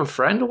used to have a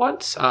friend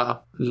once.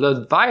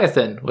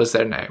 Leviathan was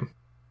their name.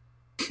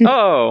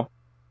 Oh,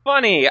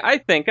 funny. I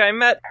think I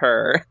met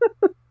her.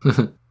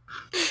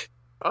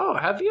 Oh,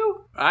 have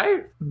you?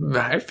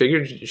 I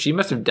figured she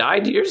must have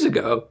died years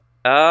ago.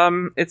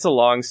 It's a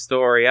long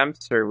story. I'm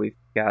sure we've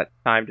got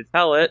time to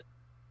tell it.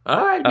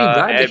 I'd be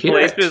glad to hear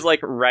it. Was like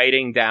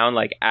writing down,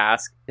 like,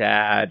 ask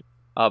Dad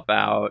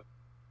about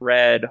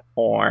Red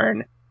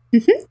Horn.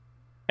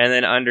 And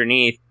then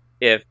underneath,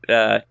 if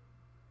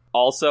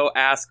also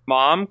ask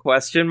Mom, ?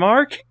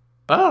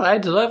 Well,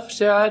 I'd love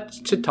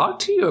to talk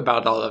to you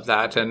about all of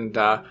that. And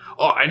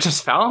I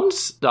just found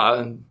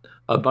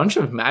a bunch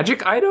of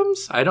magic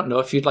items. I don't know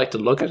if you'd like to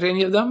look at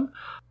any of them.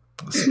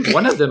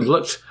 One of them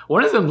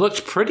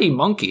looked pretty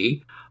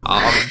monkey.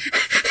 Oh,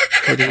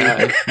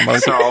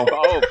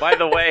 by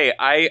the way,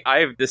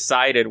 I've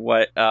decided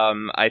what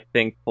I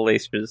think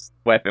Palestra's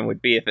weapon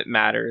would be if it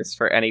matters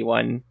for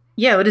anyone.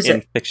 Yeah, what is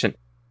in it? Fiction.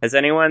 Has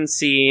anyone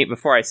seen?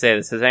 Before I say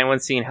this, has anyone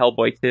seen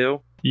Hellboy 2?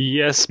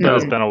 Yes, but No.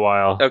 it's been a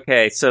while.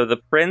 Okay, so the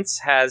prince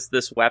has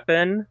this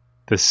weapon.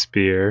 The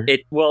spear.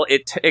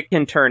 It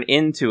can turn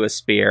into a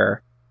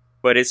spear,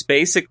 but it's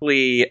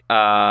basically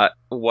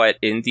what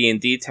in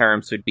D&D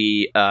terms would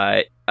be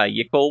a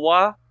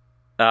Yikolwa.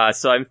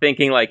 So I'm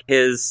thinking like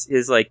his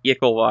like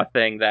Yikolwa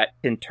thing that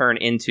can turn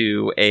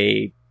into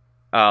a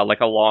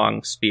like a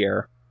long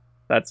spear.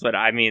 That's what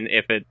I mean.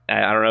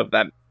 I don't know if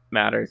that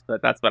matters,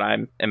 but that's what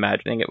I'm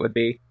imagining it would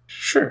be.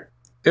 Sure.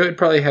 It would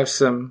probably have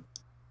some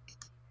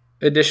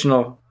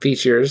additional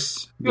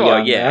features. Well,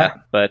 beyond yeah, that.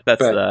 but that's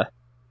But- the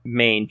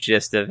main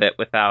gist of it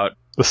without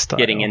The style.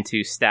 getting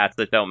into stats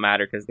that don't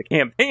matter because the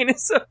campaign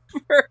is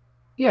over.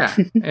 Yeah.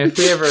 If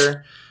we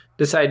ever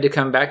decide to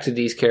come back to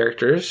these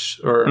characters,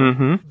 or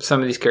Mm-hmm. some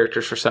of these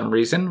characters for some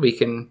reason, we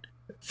can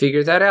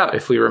figure that out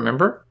if we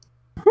remember.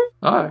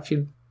 If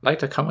you'd like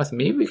to come with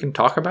me, we can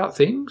talk about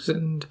things,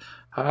 and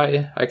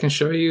I can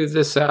show you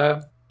this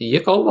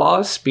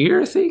Yikolwa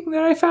spear thing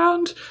that I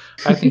found.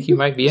 I think you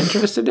might be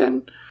interested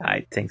in.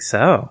 I think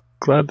so.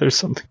 Glad there's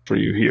something for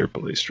you here,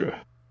 Balestra.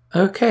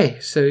 Okay,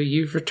 so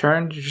you've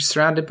returned. You're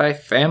surrounded by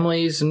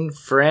families and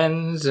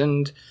friends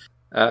and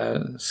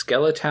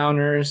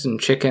Skeletowners and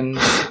chickens.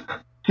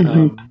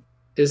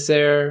 Is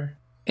there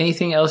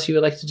anything else you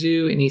would like to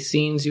do? Any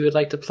scenes you would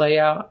like to play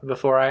out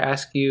before I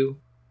ask you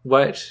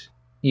what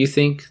you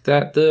think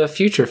that the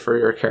future for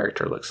your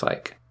character looks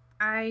like?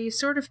 I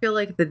sort of feel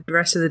like the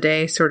rest of the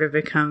day sort of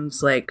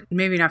becomes like,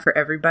 maybe not for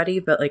everybody,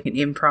 but like an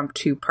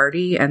impromptu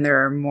party, and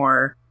there are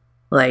more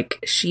like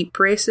sheep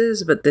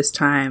races, but this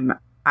time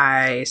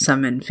I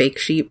summon fake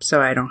sheep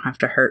so I don't have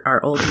to hurt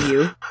our old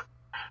you.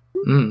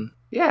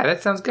 Yeah,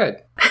 that sounds good.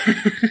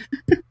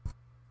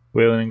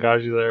 Waylon and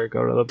Gaji there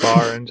go to the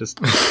bar and just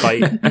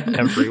fight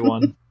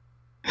everyone.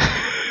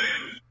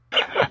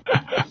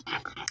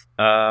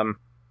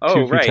 Oh,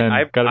 2 for right. 10.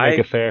 Gotta make I've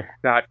it fair.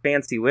 got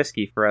fancy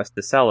whiskey for us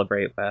to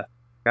celebrate with.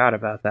 Forgot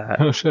about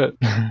that. Oh shit.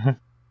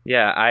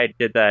 Yeah, I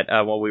did that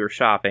while we were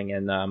shopping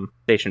in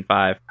Station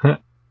 5.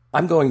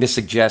 I'm going to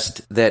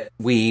suggest that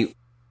we,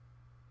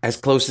 as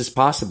close as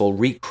possible,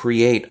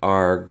 recreate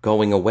our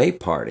going away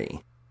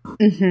party.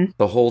 Mm-hmm.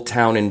 The whole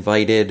town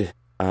invited,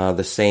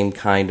 the same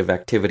kind of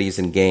activities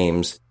and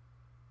games.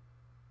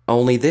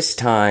 Only this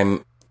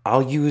time,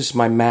 I'll use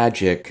my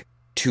magic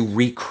to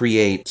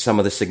recreate some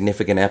of the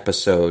significant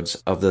episodes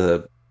of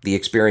the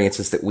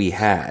experiences that we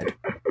had. We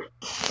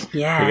get the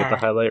Yeah.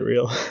 highlight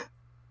reel.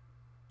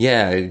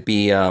 Yeah, it'd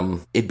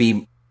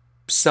be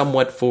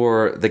somewhat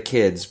for the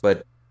kids,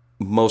 but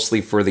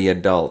mostly for the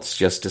adults,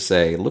 just to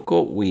say, look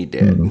what we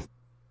did.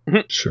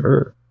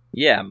 Sure.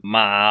 Yeah,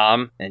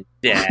 Mom and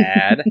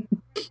Dad.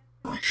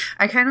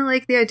 I kind of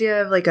like the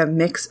idea of like a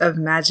mix of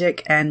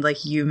magic and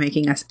like you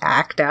making us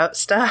act out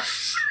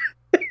stuff.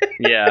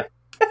 Yeah.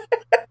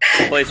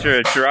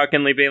 Placer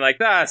drunkenly being like,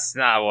 that's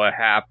not what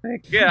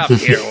happened. Get up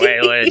here,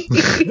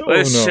 Waylon.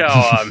 Let's no.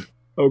 show him.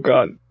 Oh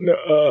god.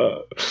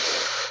 No,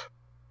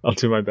 I'll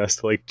do my best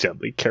to like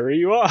gently carry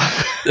you off.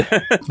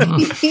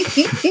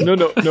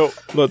 no.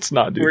 Let's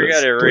not do We're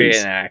this. gonna please.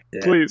 reenact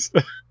it. Please.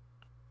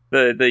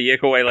 The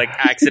Yikaway like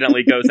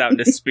accidentally goes out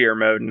into spear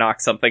mode and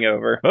knocks something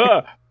over.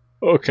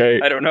 Okay.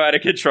 I don't know how to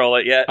control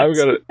it yet. I'm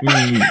gonna.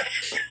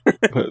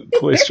 But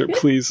Palestra,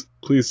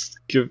 please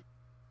give.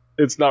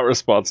 It's not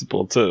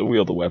responsible to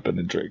wield a weapon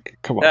and drink.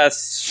 Come on.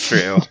 That's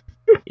true.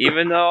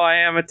 Even though I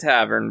am a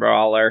tavern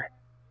brawler,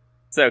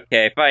 it's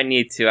okay. If I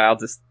need to, I'll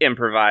just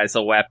improvise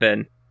a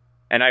weapon.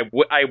 And I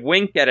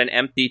wink at an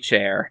empty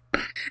chair.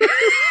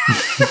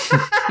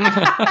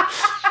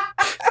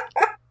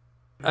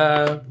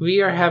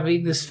 We are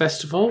having this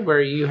festival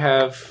where you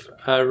have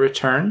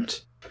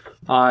returned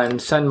on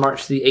Sun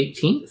March the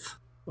 18th,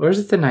 or is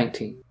it the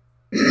 19th?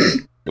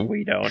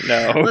 We don't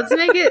know. Let's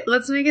make it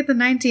the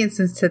 19th,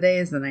 since today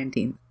is the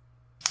 19th.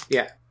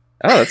 Yeah,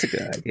 Oh, that's a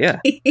good idea.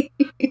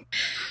 I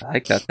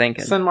like that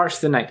thinking. Sun March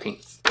the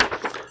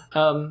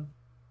 19th.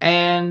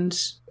 And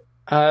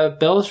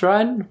Bell's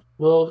Run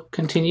will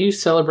continue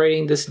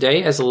celebrating this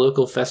day as a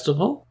local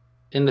festival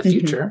in the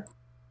future.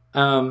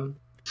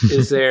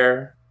 Is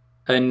there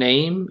a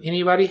name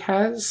anybody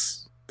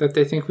has that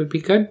they think would be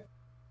good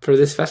for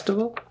this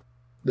festival?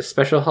 The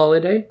special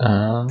holiday?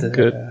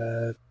 Good.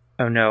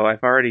 Oh no,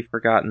 I've already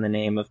forgotten the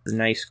name of the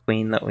nice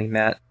queen that we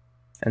met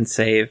and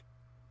saved.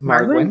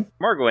 Margwin?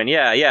 Margwin,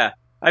 yeah.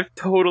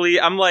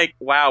 I'm like,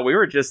 wow, we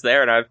were just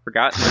there and I've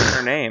forgotten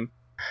her name.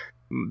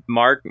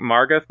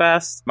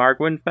 Margafest?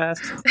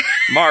 Margwinfest?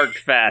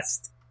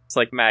 Margfest. It's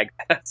like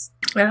Magfest.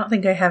 I don't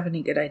think I have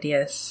any good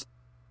ideas.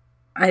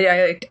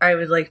 I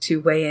would like to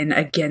weigh in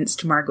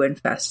against Margwin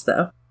Fest,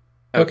 though.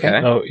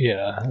 Okay. Oh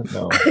yeah,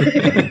 no,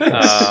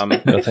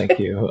 Um, no, thank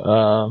you.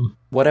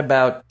 What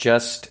about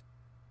just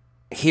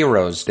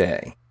Heroes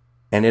Day?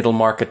 And it'll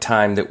mark a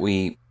time that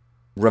we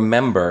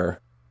remember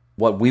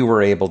what we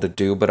were able to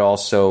do, but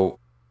also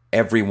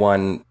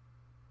everyone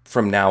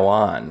from now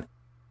on,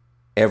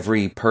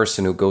 every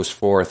person who goes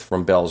forth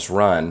from Bell's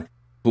Run,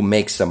 who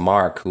makes a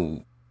mark,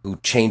 who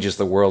changes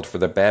the world for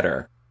the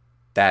better,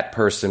 that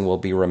person will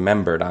be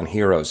remembered on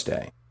Heroes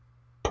Day.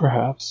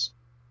 Perhaps.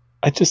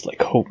 I just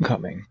like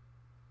homecoming.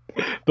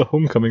 The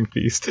homecoming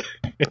feast.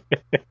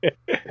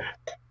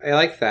 I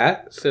like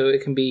that. So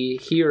it can be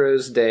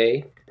Heroes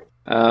Day.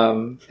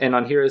 And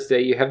on Heroes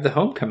Day, you have the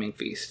homecoming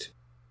feast.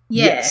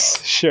 Yeah.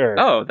 Yes, sure.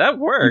 oh, that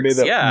works. made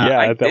that- yeah, yeah,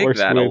 I that dig works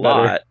that way a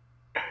better. lot.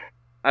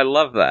 I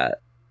love that.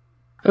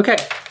 Okay.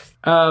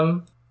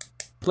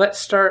 Let's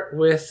start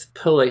with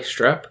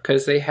Palestra,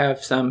 because they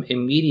have some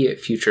immediate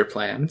future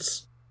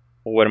plans.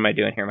 What am I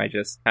doing here? Am I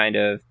just kind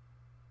of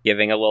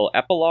giving a little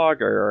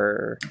epilogue,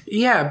 or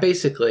Yeah,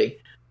 basically.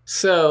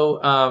 So,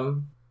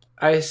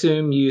 I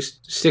assume you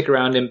stick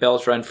around in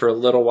Bell's Run for a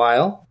little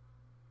while.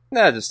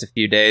 no, just a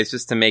few days,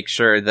 just to make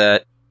sure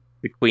that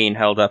the queen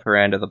held up her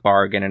end of the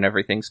bargain and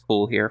everything's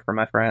cool here for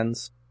my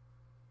friends.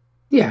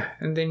 Yeah,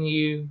 and then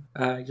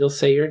you'll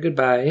say your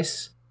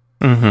goodbyes,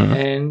 Mm-hmm.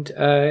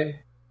 and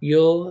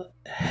you'll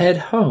head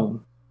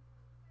home.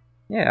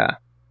 Yeah.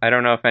 I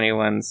don't know if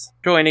anyone's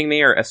joining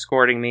me or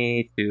escorting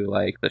me to,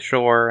 like, the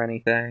shore or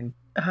anything.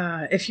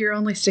 If you're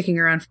only sticking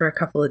around for a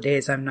couple of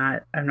days, I'm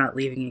not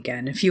leaving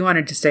again. If you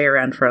wanted to stay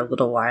around for a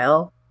little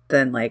while,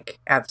 then like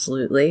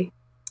absolutely.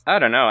 I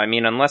don't know. I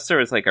mean, unless there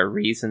was, like, a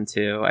reason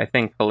to, I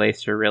think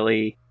Palestra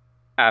really,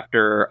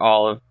 after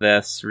all of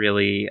this,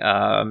 really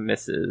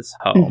misses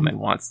home and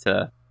wants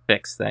to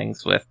fix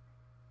things with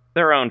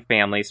their own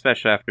family,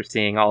 especially after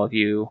seeing all of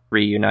you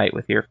reunite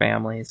with your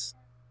families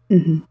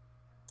Mm-hmm.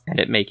 and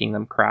it making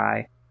them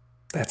cry.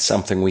 That's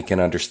something we can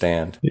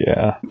understand.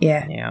 Yeah.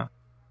 Yeah. Yeah.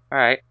 All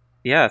right.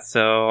 Yeah,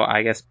 so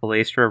I guess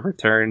Palestra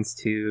returns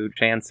to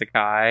Chan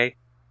Sakai,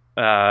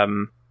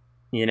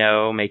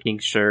 making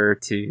sure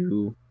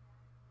to,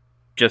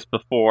 just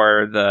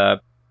before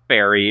the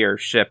ferry or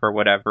ship or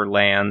whatever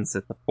lands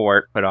at the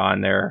port, put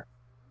on their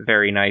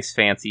very nice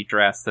fancy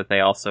dress that they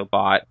also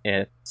bought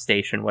at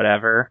station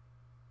whatever,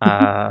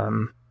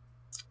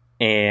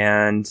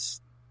 and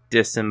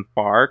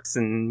disembarks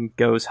and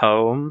goes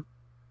home.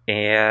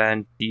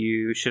 And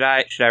should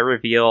I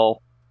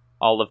reveal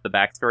all of the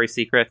backstory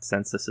secrets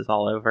since this is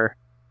all over?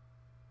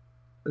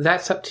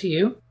 That's up to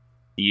you.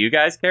 Do you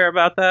guys care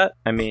about that?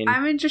 I mean,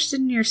 I'm interested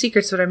in your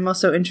secrets, but I'm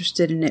also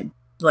interested in it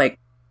like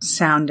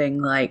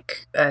sounding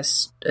like a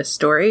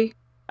story.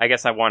 I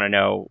guess I want to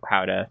know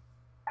how to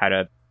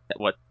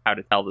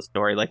tell the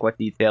story, like what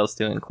details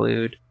to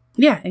include.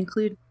 Yeah,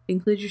 include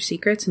your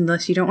secrets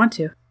unless you don't want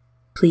to.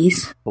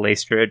 Please.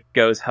 Palestra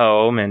goes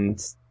home and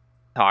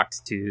talks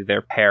to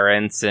their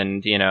parents,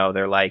 and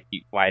they're like,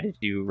 why did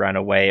you run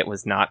away? It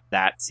was not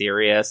that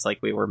serious, like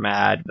we were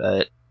mad,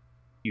 but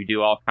you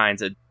do all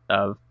kinds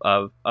of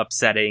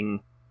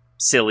upsetting,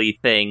 silly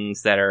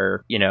things that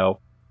are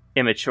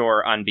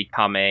immature,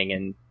 unbecoming,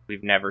 and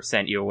we've never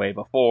sent you away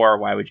before.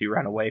 Why would you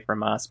run away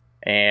from us?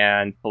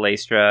 And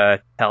Palestra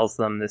tells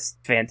them this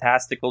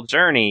fantastical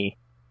journey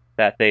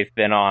that they've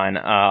been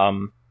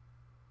on,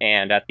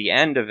 and at the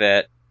end of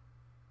it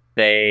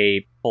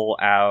they pull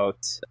out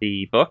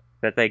the book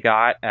that they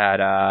got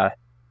at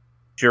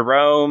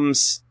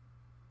Jerome's.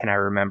 Can I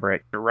remember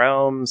it?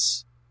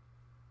 Jerome's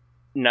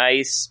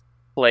nice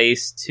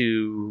place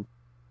to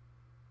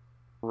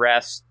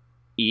rest,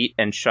 eat,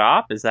 and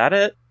shop. Is that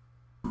it?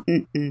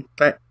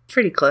 But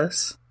pretty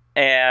close.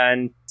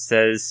 And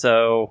says,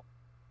 so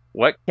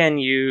what can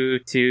you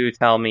two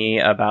tell me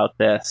about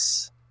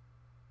this?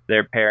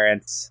 Their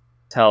parents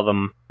tell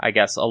them, I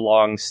guess, a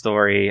long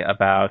story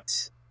about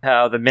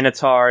how the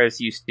Minotaurs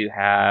used to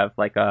have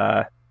like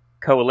a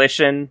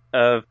coalition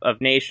of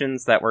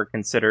nations that were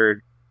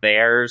considered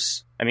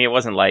theirs. I mean, it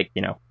wasn't like,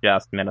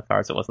 just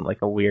Minotaurs. It wasn't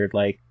like a weird,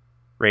 like,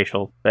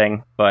 racial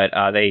thing. But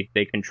they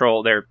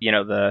control their,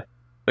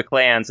 the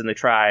clans and the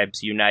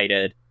tribes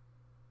united.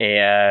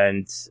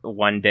 And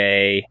one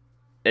day,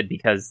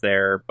 because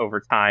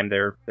over time,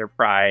 their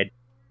pride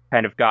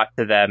kind of got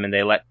to them and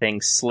they let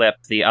things slip,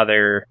 the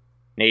other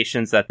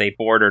nations that they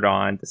bordered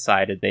on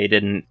decided they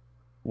didn't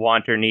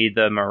want or need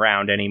them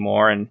around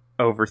anymore and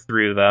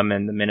overthrew them,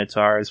 and the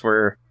Minotaurs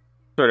were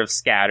sort of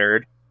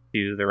scattered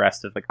to the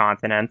rest of the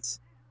continent.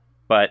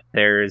 But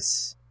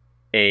there's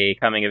a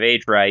coming of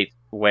age rite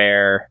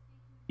where,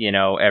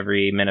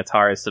 every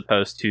Minotaur is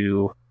supposed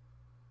to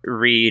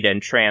read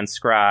and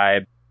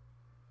transcribe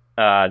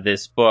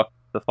this book,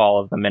 The Fall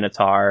of the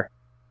Minotaur,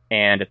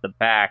 and at the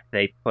back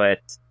they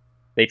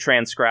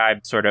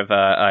transcribed sort of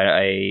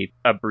a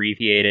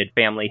abbreviated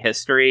family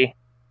history,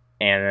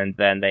 and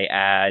then they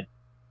add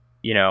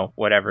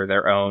whatever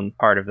their own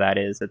part of that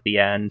is at the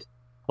end.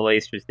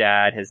 Palestra's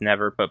dad has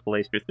never put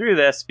Palestra through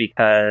this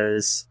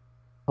because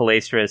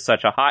Palestra is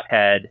such a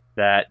hothead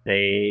that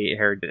they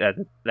heard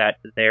that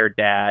their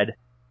dad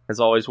is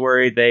always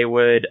worried they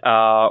would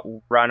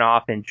run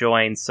off and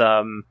join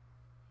some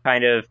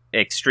kind of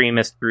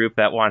extremist group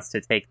that wants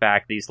to take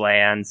back these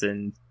lands,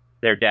 and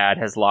their dad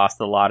has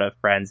lost a lot of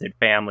friends and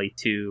family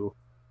to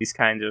these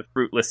kinds of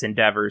fruitless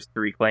endeavors to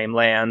reclaim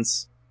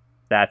lands.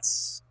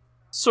 That's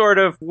sort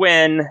of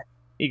when,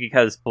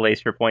 because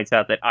Palestra points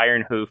out that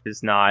Ironhoof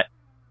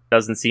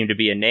doesn't seem to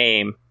be a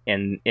name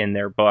in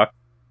their book.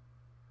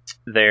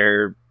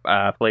 Their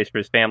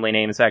Palestra's family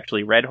name is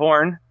actually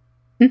Redhorn.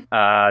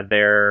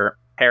 Their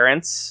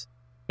parents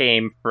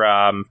came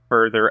from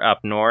further up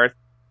north.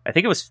 I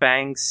think it was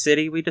Fang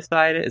City, we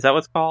decided. Is that what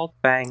it's called?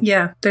 Fang?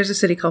 Yeah, there's a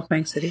city called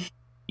Fang City.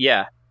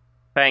 Yeah,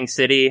 Fang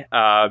City.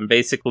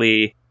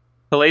 Basically,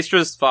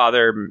 Palestra's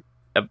father,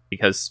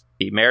 because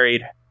he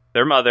married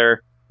their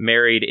mother,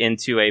 married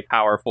into a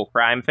powerful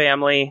crime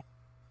family,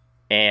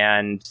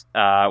 and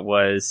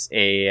was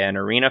an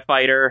arena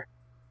fighter,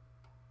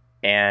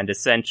 and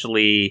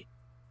essentially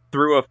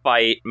threw a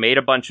fight, made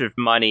a bunch of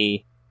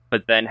money,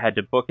 but then had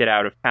to book it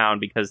out of town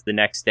because the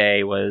next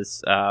day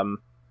was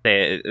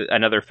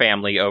another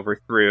family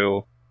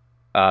overthrew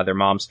their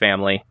mom's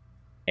family,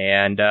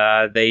 and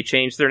they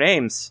changed their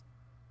names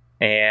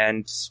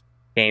and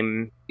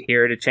came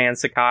here to Chan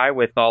Sakai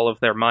with all of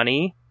their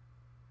money,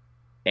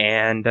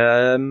 and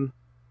I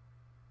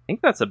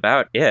think that's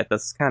about it.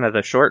 That's kind of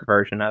the short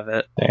version of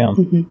it. Damn.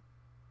 Mm-hmm.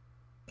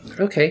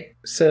 Okay,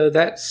 so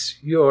that's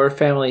your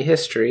family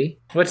history.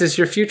 What does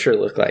your future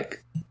look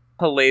like?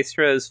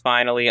 Palestra is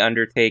finally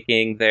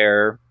undertaking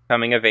their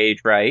coming of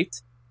age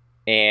rite,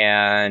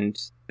 and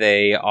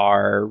they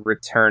are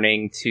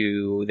returning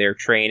to their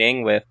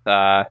training with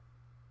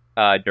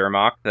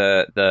Dermok,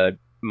 the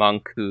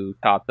monk who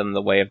taught them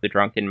the way of the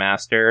Drunken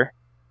Master.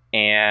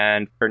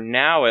 And for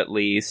now, at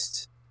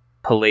least,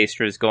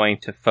 Palestra is going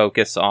to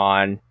focus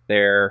on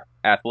their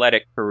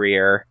athletic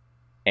career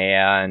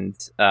and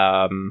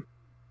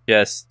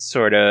just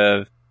sort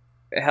of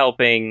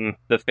helping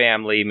the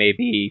family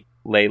maybe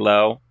lay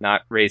low,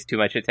 not raise too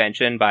much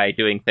attention by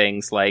doing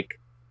things like,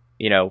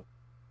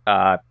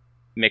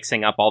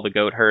 mixing up all the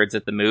goat herds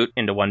at the moot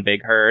into one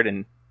big herd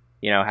and,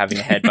 having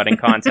a headbutting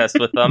contest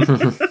with them.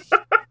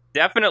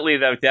 Definitely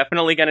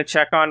going to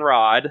check on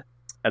Rod.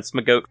 That's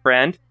my goat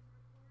friend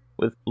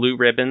with blue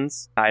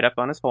ribbons tied up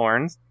on his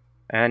horns.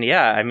 And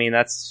yeah, I mean,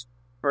 that's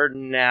for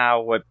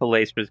now what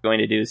Palestra is going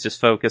to do, is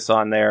just focus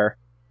on their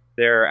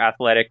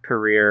athletic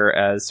career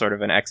as sort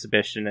of an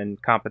exhibition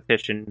and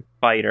competition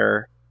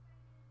fighter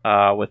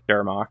with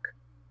Dermok,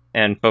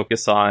 and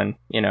focus on,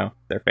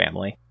 their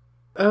family.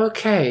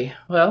 Okay,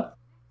 well,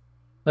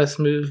 let's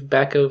move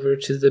back over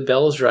to the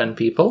Bells Run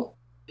people.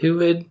 Who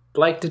would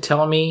like to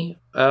tell me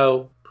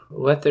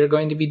what they're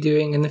going to be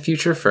doing in the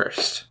future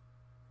first?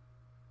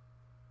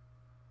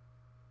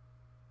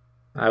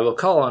 I will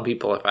call on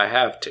people if I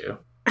have to.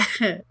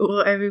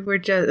 Well, I mean,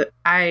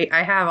 I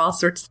have all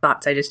sorts of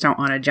thoughts. I just don't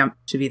want to jump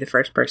to be the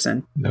first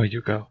person. No,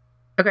 you go.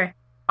 Okay.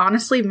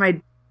 Honestly,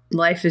 my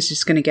life is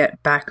just going to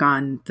get back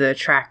on the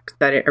track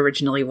that it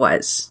originally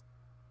was.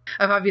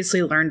 I've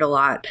obviously learned a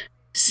lot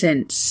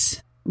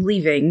since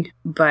leaving,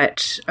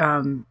 but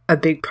a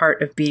big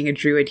part of being a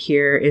druid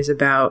here is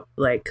about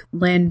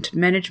land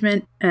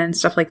management and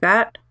stuff like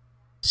that.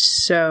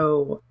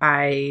 So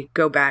I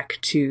go back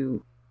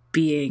to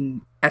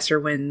being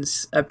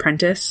Esserwin's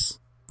apprentice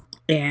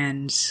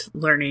and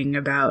learning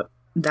about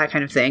that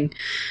kind of thing.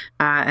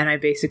 And I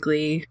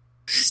basically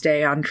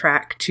stay on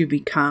track to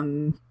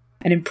become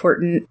an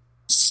important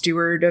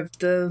steward of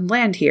the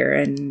land here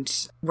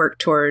and work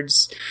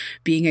towards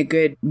being a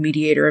good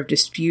mediator of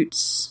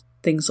disputes,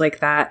 things like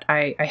that.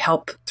 I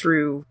help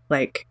through,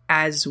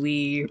 as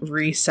we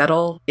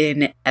resettle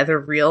in the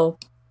real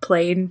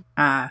plane,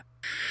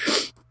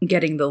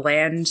 getting the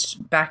land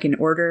back in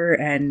order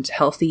and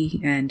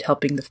healthy, and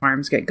helping the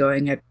farms get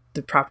going at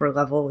the proper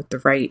level with the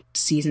right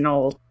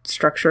seasonal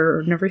structure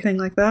and everything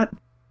like that.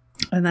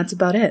 And that's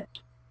about it.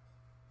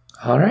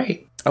 All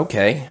right.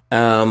 Okay.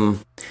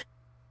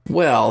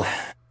 Well,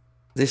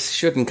 this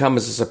shouldn't come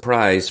as a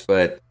surprise,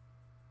 but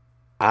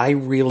I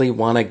really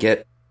want to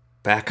get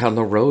back on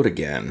the road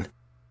again.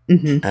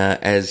 Mm-hmm.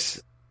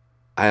 As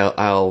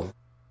I'll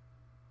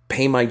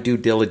pay my due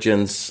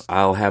diligence.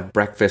 I'll have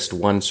breakfast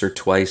once or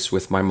twice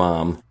with my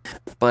mom.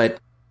 But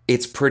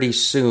it's pretty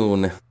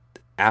soon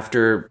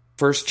after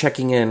first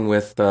checking in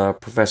with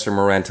Professor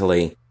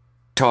Morentally,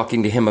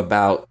 talking to him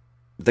about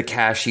the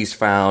cache he's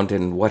found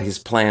and what his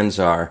plans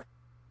are.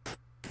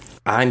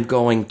 I'm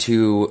going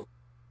to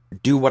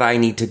do what I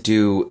need to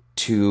do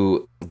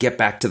to get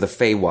back to the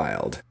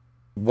Feywild.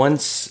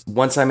 Once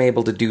I'm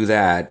able to do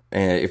that,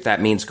 if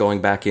that means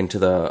going back into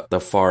the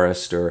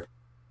forest or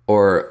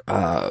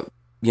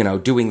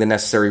doing the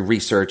necessary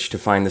research to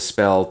find the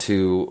spell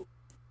to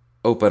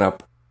open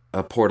up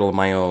a portal of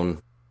my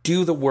own,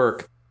 do the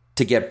work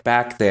to get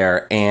back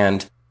there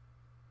and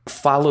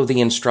follow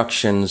the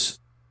instructions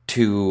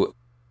to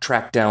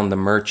track down the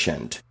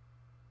merchant.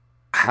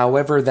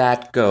 However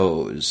that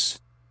goes,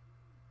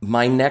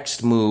 my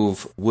next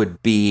move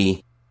would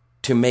be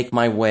to make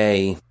my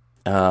way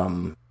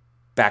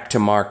back to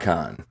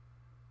Marcon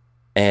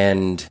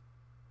and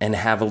and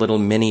have a little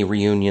mini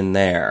reunion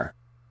there.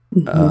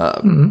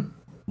 Mm-hmm.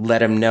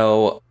 Let him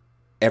know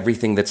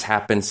everything that's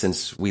happened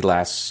since we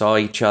last saw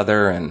each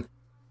other,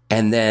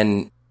 and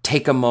then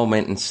take a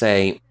moment and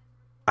say,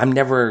 I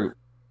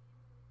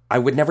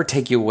would never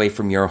take you away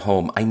from your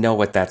home. I know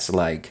what that's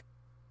like.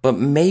 But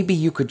maybe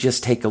you could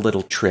just take a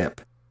little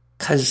trip,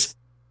 'cause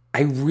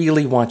I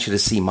really want you to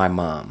see my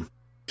mom.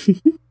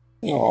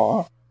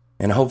 Aww.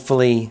 And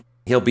hopefully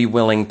he'll be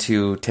willing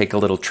to take a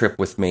little trip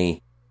with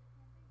me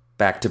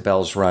back to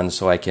Bell's Run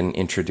so I can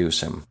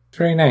introduce him.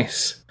 Very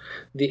nice.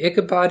 The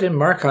Ichabod and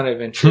Marcon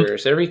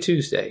Adventurers every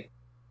Tuesday.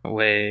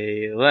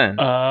 Waylon.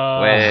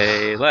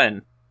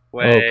 Waylon.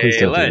 Waylon. Oh, please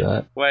don't do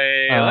that.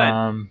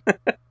 Waylon.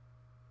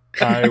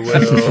 I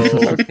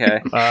will.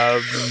 Okay.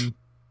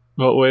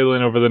 Well,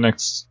 Waylon over the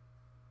next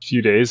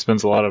few days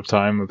spends a lot of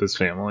time with his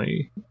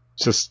family,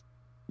 just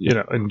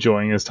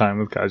enjoying his time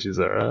with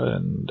Kajizera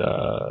and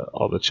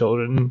all the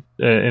children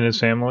in his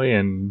family,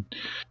 and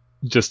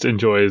just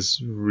enjoys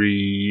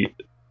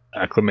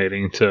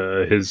reacclimating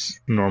to his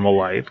normal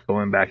life,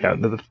 going back out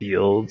into the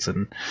fields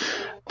and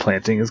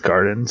planting his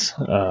gardens,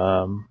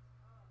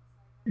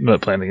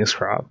 planting his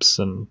crops,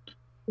 and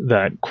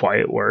that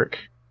quiet work.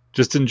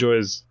 Just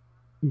enjoys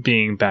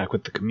being back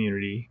with the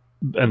community.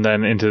 And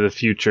then into the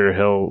future,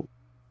 he'll,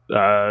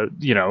 a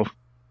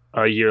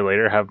year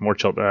later, have more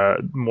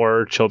children.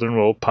 More children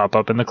will pop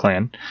up in the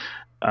clan.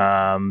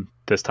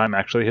 This time,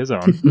 actually, his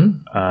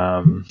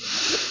own.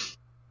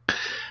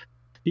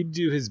 He'd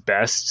do his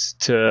best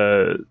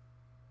to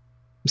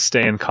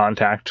stay in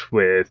contact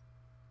with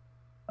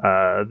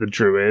the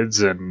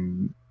druids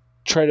and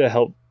try to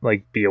help,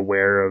 be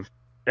aware of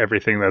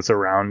everything that's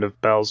around of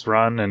Bell's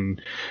Run,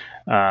 and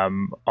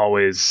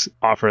always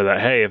offer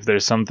that, hey, if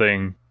there's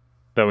something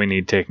that we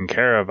need taken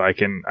care of, I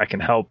can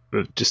help,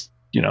 just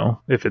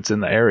if it's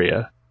in the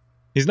area.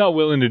 He's not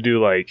willing to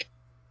do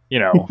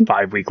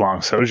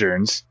 5-week-long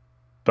sojourns,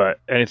 but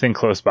anything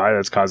close by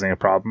that's causing a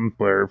problem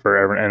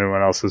for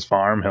anyone else's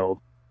farm,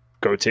 he'll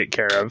go take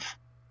care of.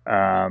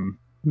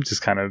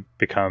 Just kind of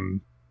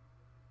become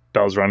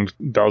Bell's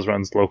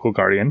Run's local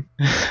guardian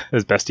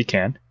as best he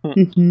can.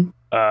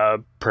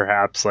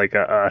 Perhaps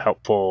a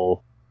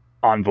helpful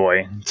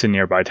envoy to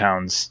nearby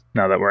towns,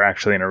 now that we're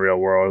actually in a real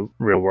world,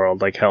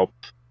 help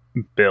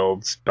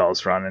build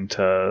Bell's Run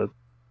into a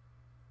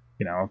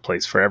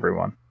place for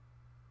everyone.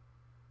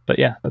 But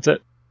yeah, that's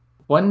it.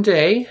 One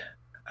day,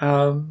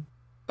 a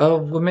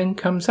woman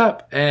comes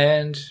up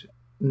and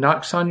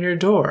knocks on your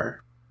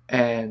door,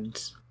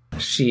 and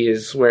she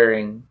is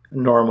wearing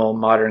normal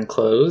modern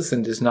clothes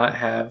and does not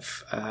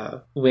have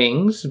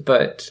wings,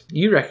 but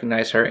you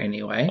recognize her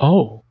anyway.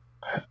 Oh,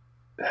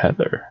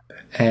 Heather.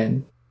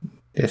 And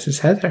this is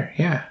Heather,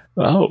 yeah.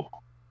 Oh.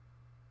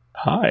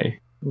 Hi.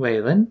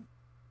 Waylon?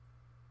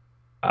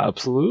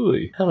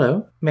 Absolutely.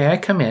 Hello. May I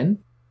come in?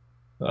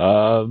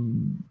 To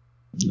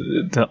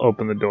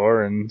open the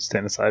door and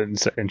stand aside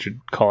and should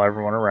call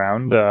everyone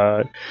around.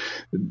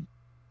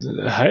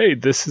 Hey,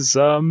 this is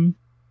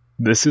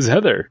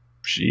Heather.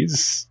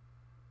 She's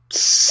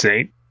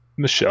Saint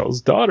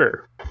Michelle's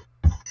daughter.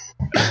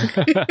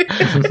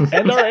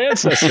 And our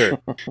ancestor.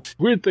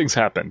 Weird things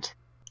happened.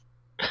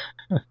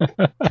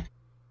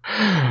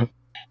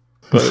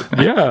 But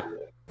yeah,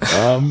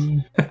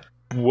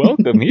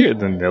 welcome here.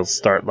 Then they'll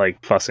start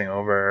fussing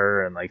over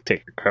her and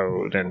take her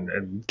coat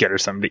and get her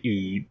something to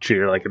eat, treat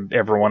her like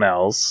everyone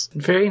else.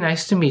 Very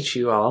nice to meet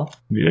you all.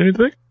 Need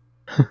anything?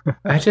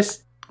 I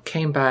just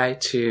came by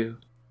to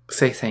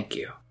say thank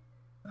you.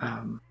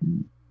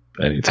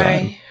 Anytime.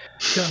 I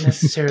don't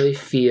necessarily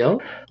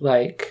feel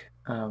like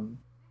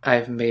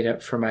I've made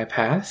up for my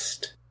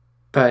past,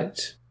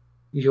 but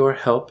your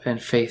help and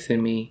faith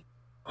in me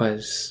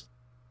was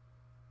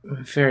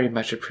very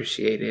much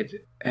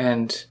appreciated,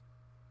 and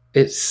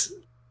it's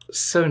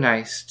so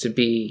nice to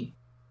be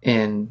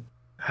in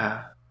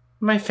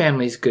my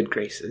family's good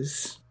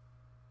graces.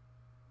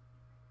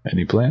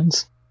 Any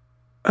plans?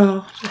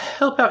 Oh,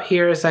 help out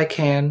here as I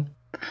can.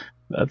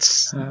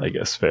 That's, I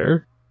guess,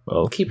 fair.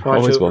 Well, keep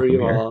watch over you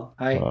here. All.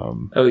 I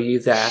owe you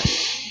that.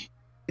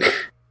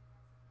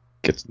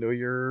 Get to know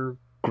your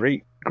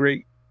great,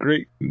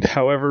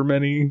 however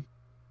many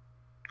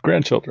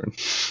grandchildren.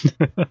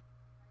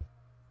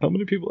 How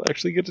many people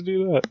actually get to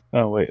do that?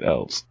 Oh, wait,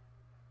 elves.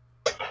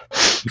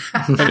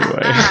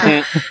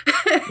 Anyway.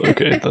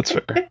 Okay, that's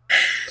fair.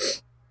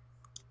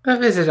 A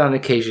visit on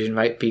occasion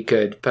might be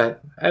good,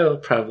 but I will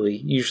probably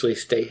usually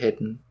stay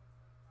hidden.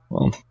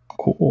 Well,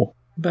 cool.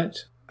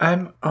 But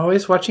I'm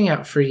always watching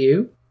out for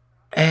you,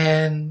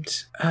 and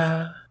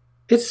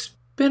it's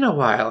been a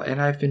while,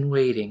 and I've been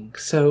waiting,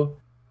 so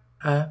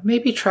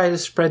maybe try to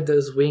spread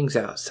those wings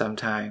out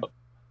sometime.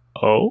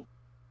 Oh?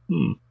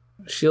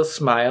 She'll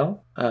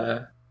smile,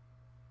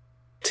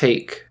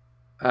 take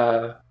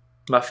a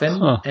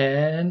muffin,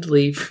 and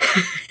leave.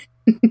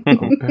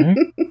 Okay.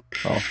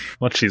 Well,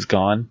 once she's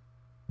gone,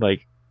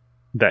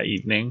 that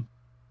evening,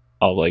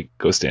 I'll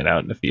go stand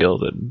out in the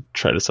field and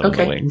try to summon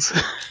the wings.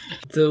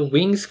 The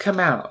wings come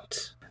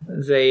out.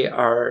 They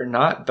are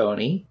not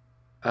bony.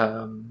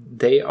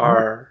 They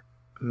are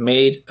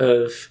made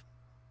of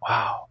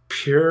Wow.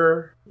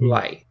 pure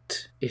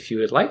light. If you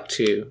would like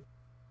to,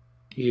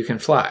 you can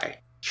fly.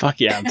 Fuck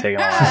yeah, I'm taking a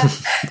lap.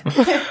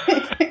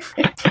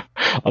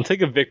 I'll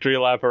take a victory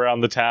lap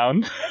around the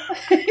town.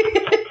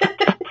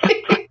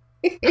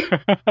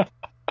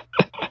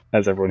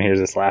 As everyone hears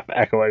this laugh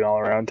echoing all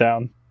around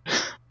town.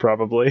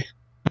 Probably.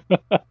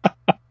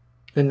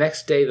 The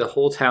next day, the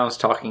whole town's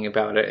talking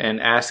about it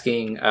and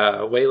asking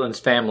Waylon's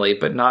family,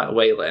 but not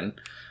Waylon,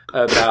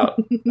 about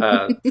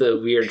the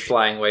weird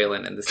flying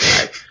Waylon in the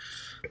sky.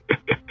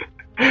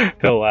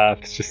 He'll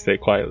laugh, just stay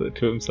quietly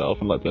to himself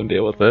and let them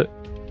deal with it.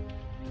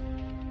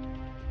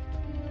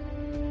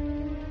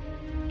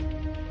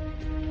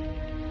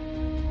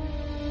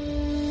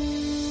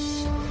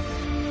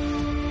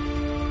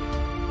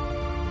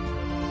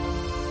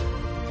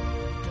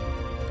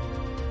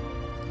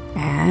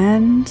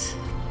 And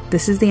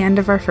this is the end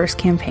of our first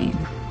campaign.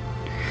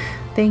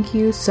 Thank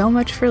you so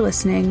much for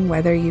listening,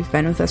 whether you've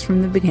been with us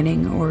from the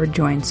beginning or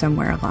joined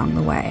somewhere along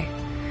the way.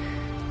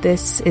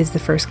 This is the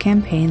first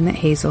campaign that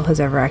Hazel has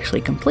ever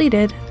actually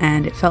completed,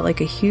 and it felt like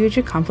a huge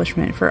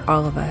accomplishment for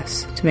all of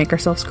us to make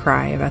ourselves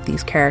cry about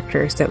these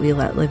characters that we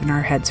let live in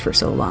our heads for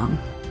so long.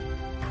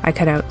 I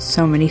cut out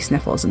so many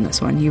sniffles in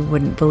this one you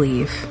wouldn't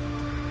believe.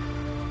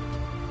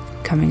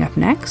 Coming up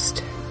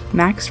next,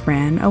 Max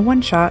ran a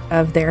one-shot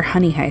of their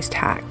Honey Heist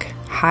hack,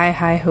 High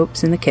High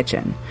Hopes in the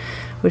Kitchen,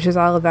 which is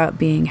all about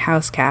being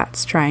house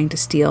cats trying to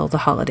steal the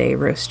holiday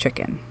roast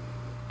chicken.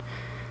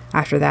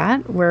 After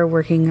that, we're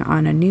working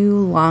on a new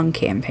long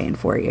campaign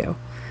for you.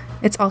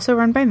 It's also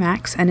run by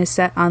Max and is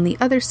set on the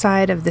other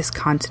side of this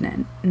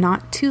continent,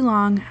 not too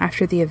long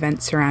after the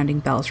events surrounding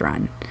Bell's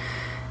Run.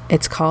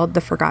 It's called The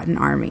Forgotten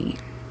Army.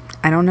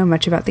 I don't know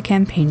much about the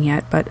campaign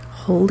yet, but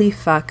holy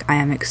fuck, I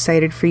am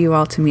excited for you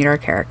all to meet our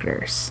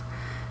characters.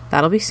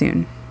 That'll be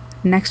soon.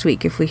 Next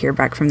week if we hear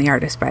back from the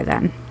artist by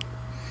then.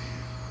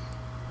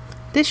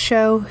 This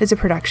show is a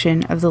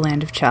production of The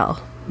Land of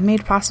Chell,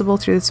 made possible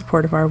through the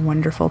support of our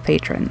wonderful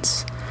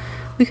patrons.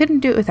 We couldn't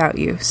do it without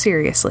you,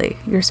 seriously.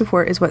 Your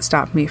support is what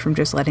stopped me from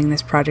just letting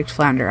this project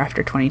flounder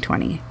after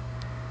 2020.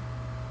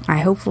 I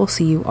hope we'll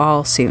see you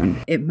all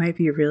soon. It might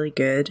be really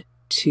good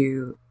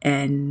to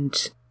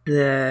end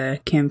the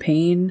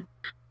campaign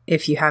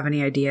if you have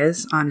any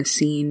ideas on a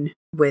scene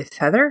with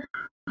Heather.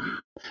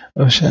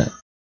 Oh shit.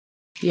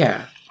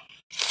 Yeah.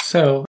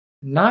 So,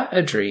 not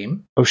a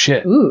dream. Oh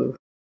shit. Ooh.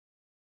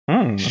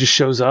 She just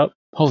shows up.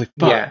 Holy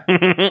fuck.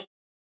 Yeah.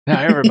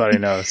 Now everybody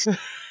knows.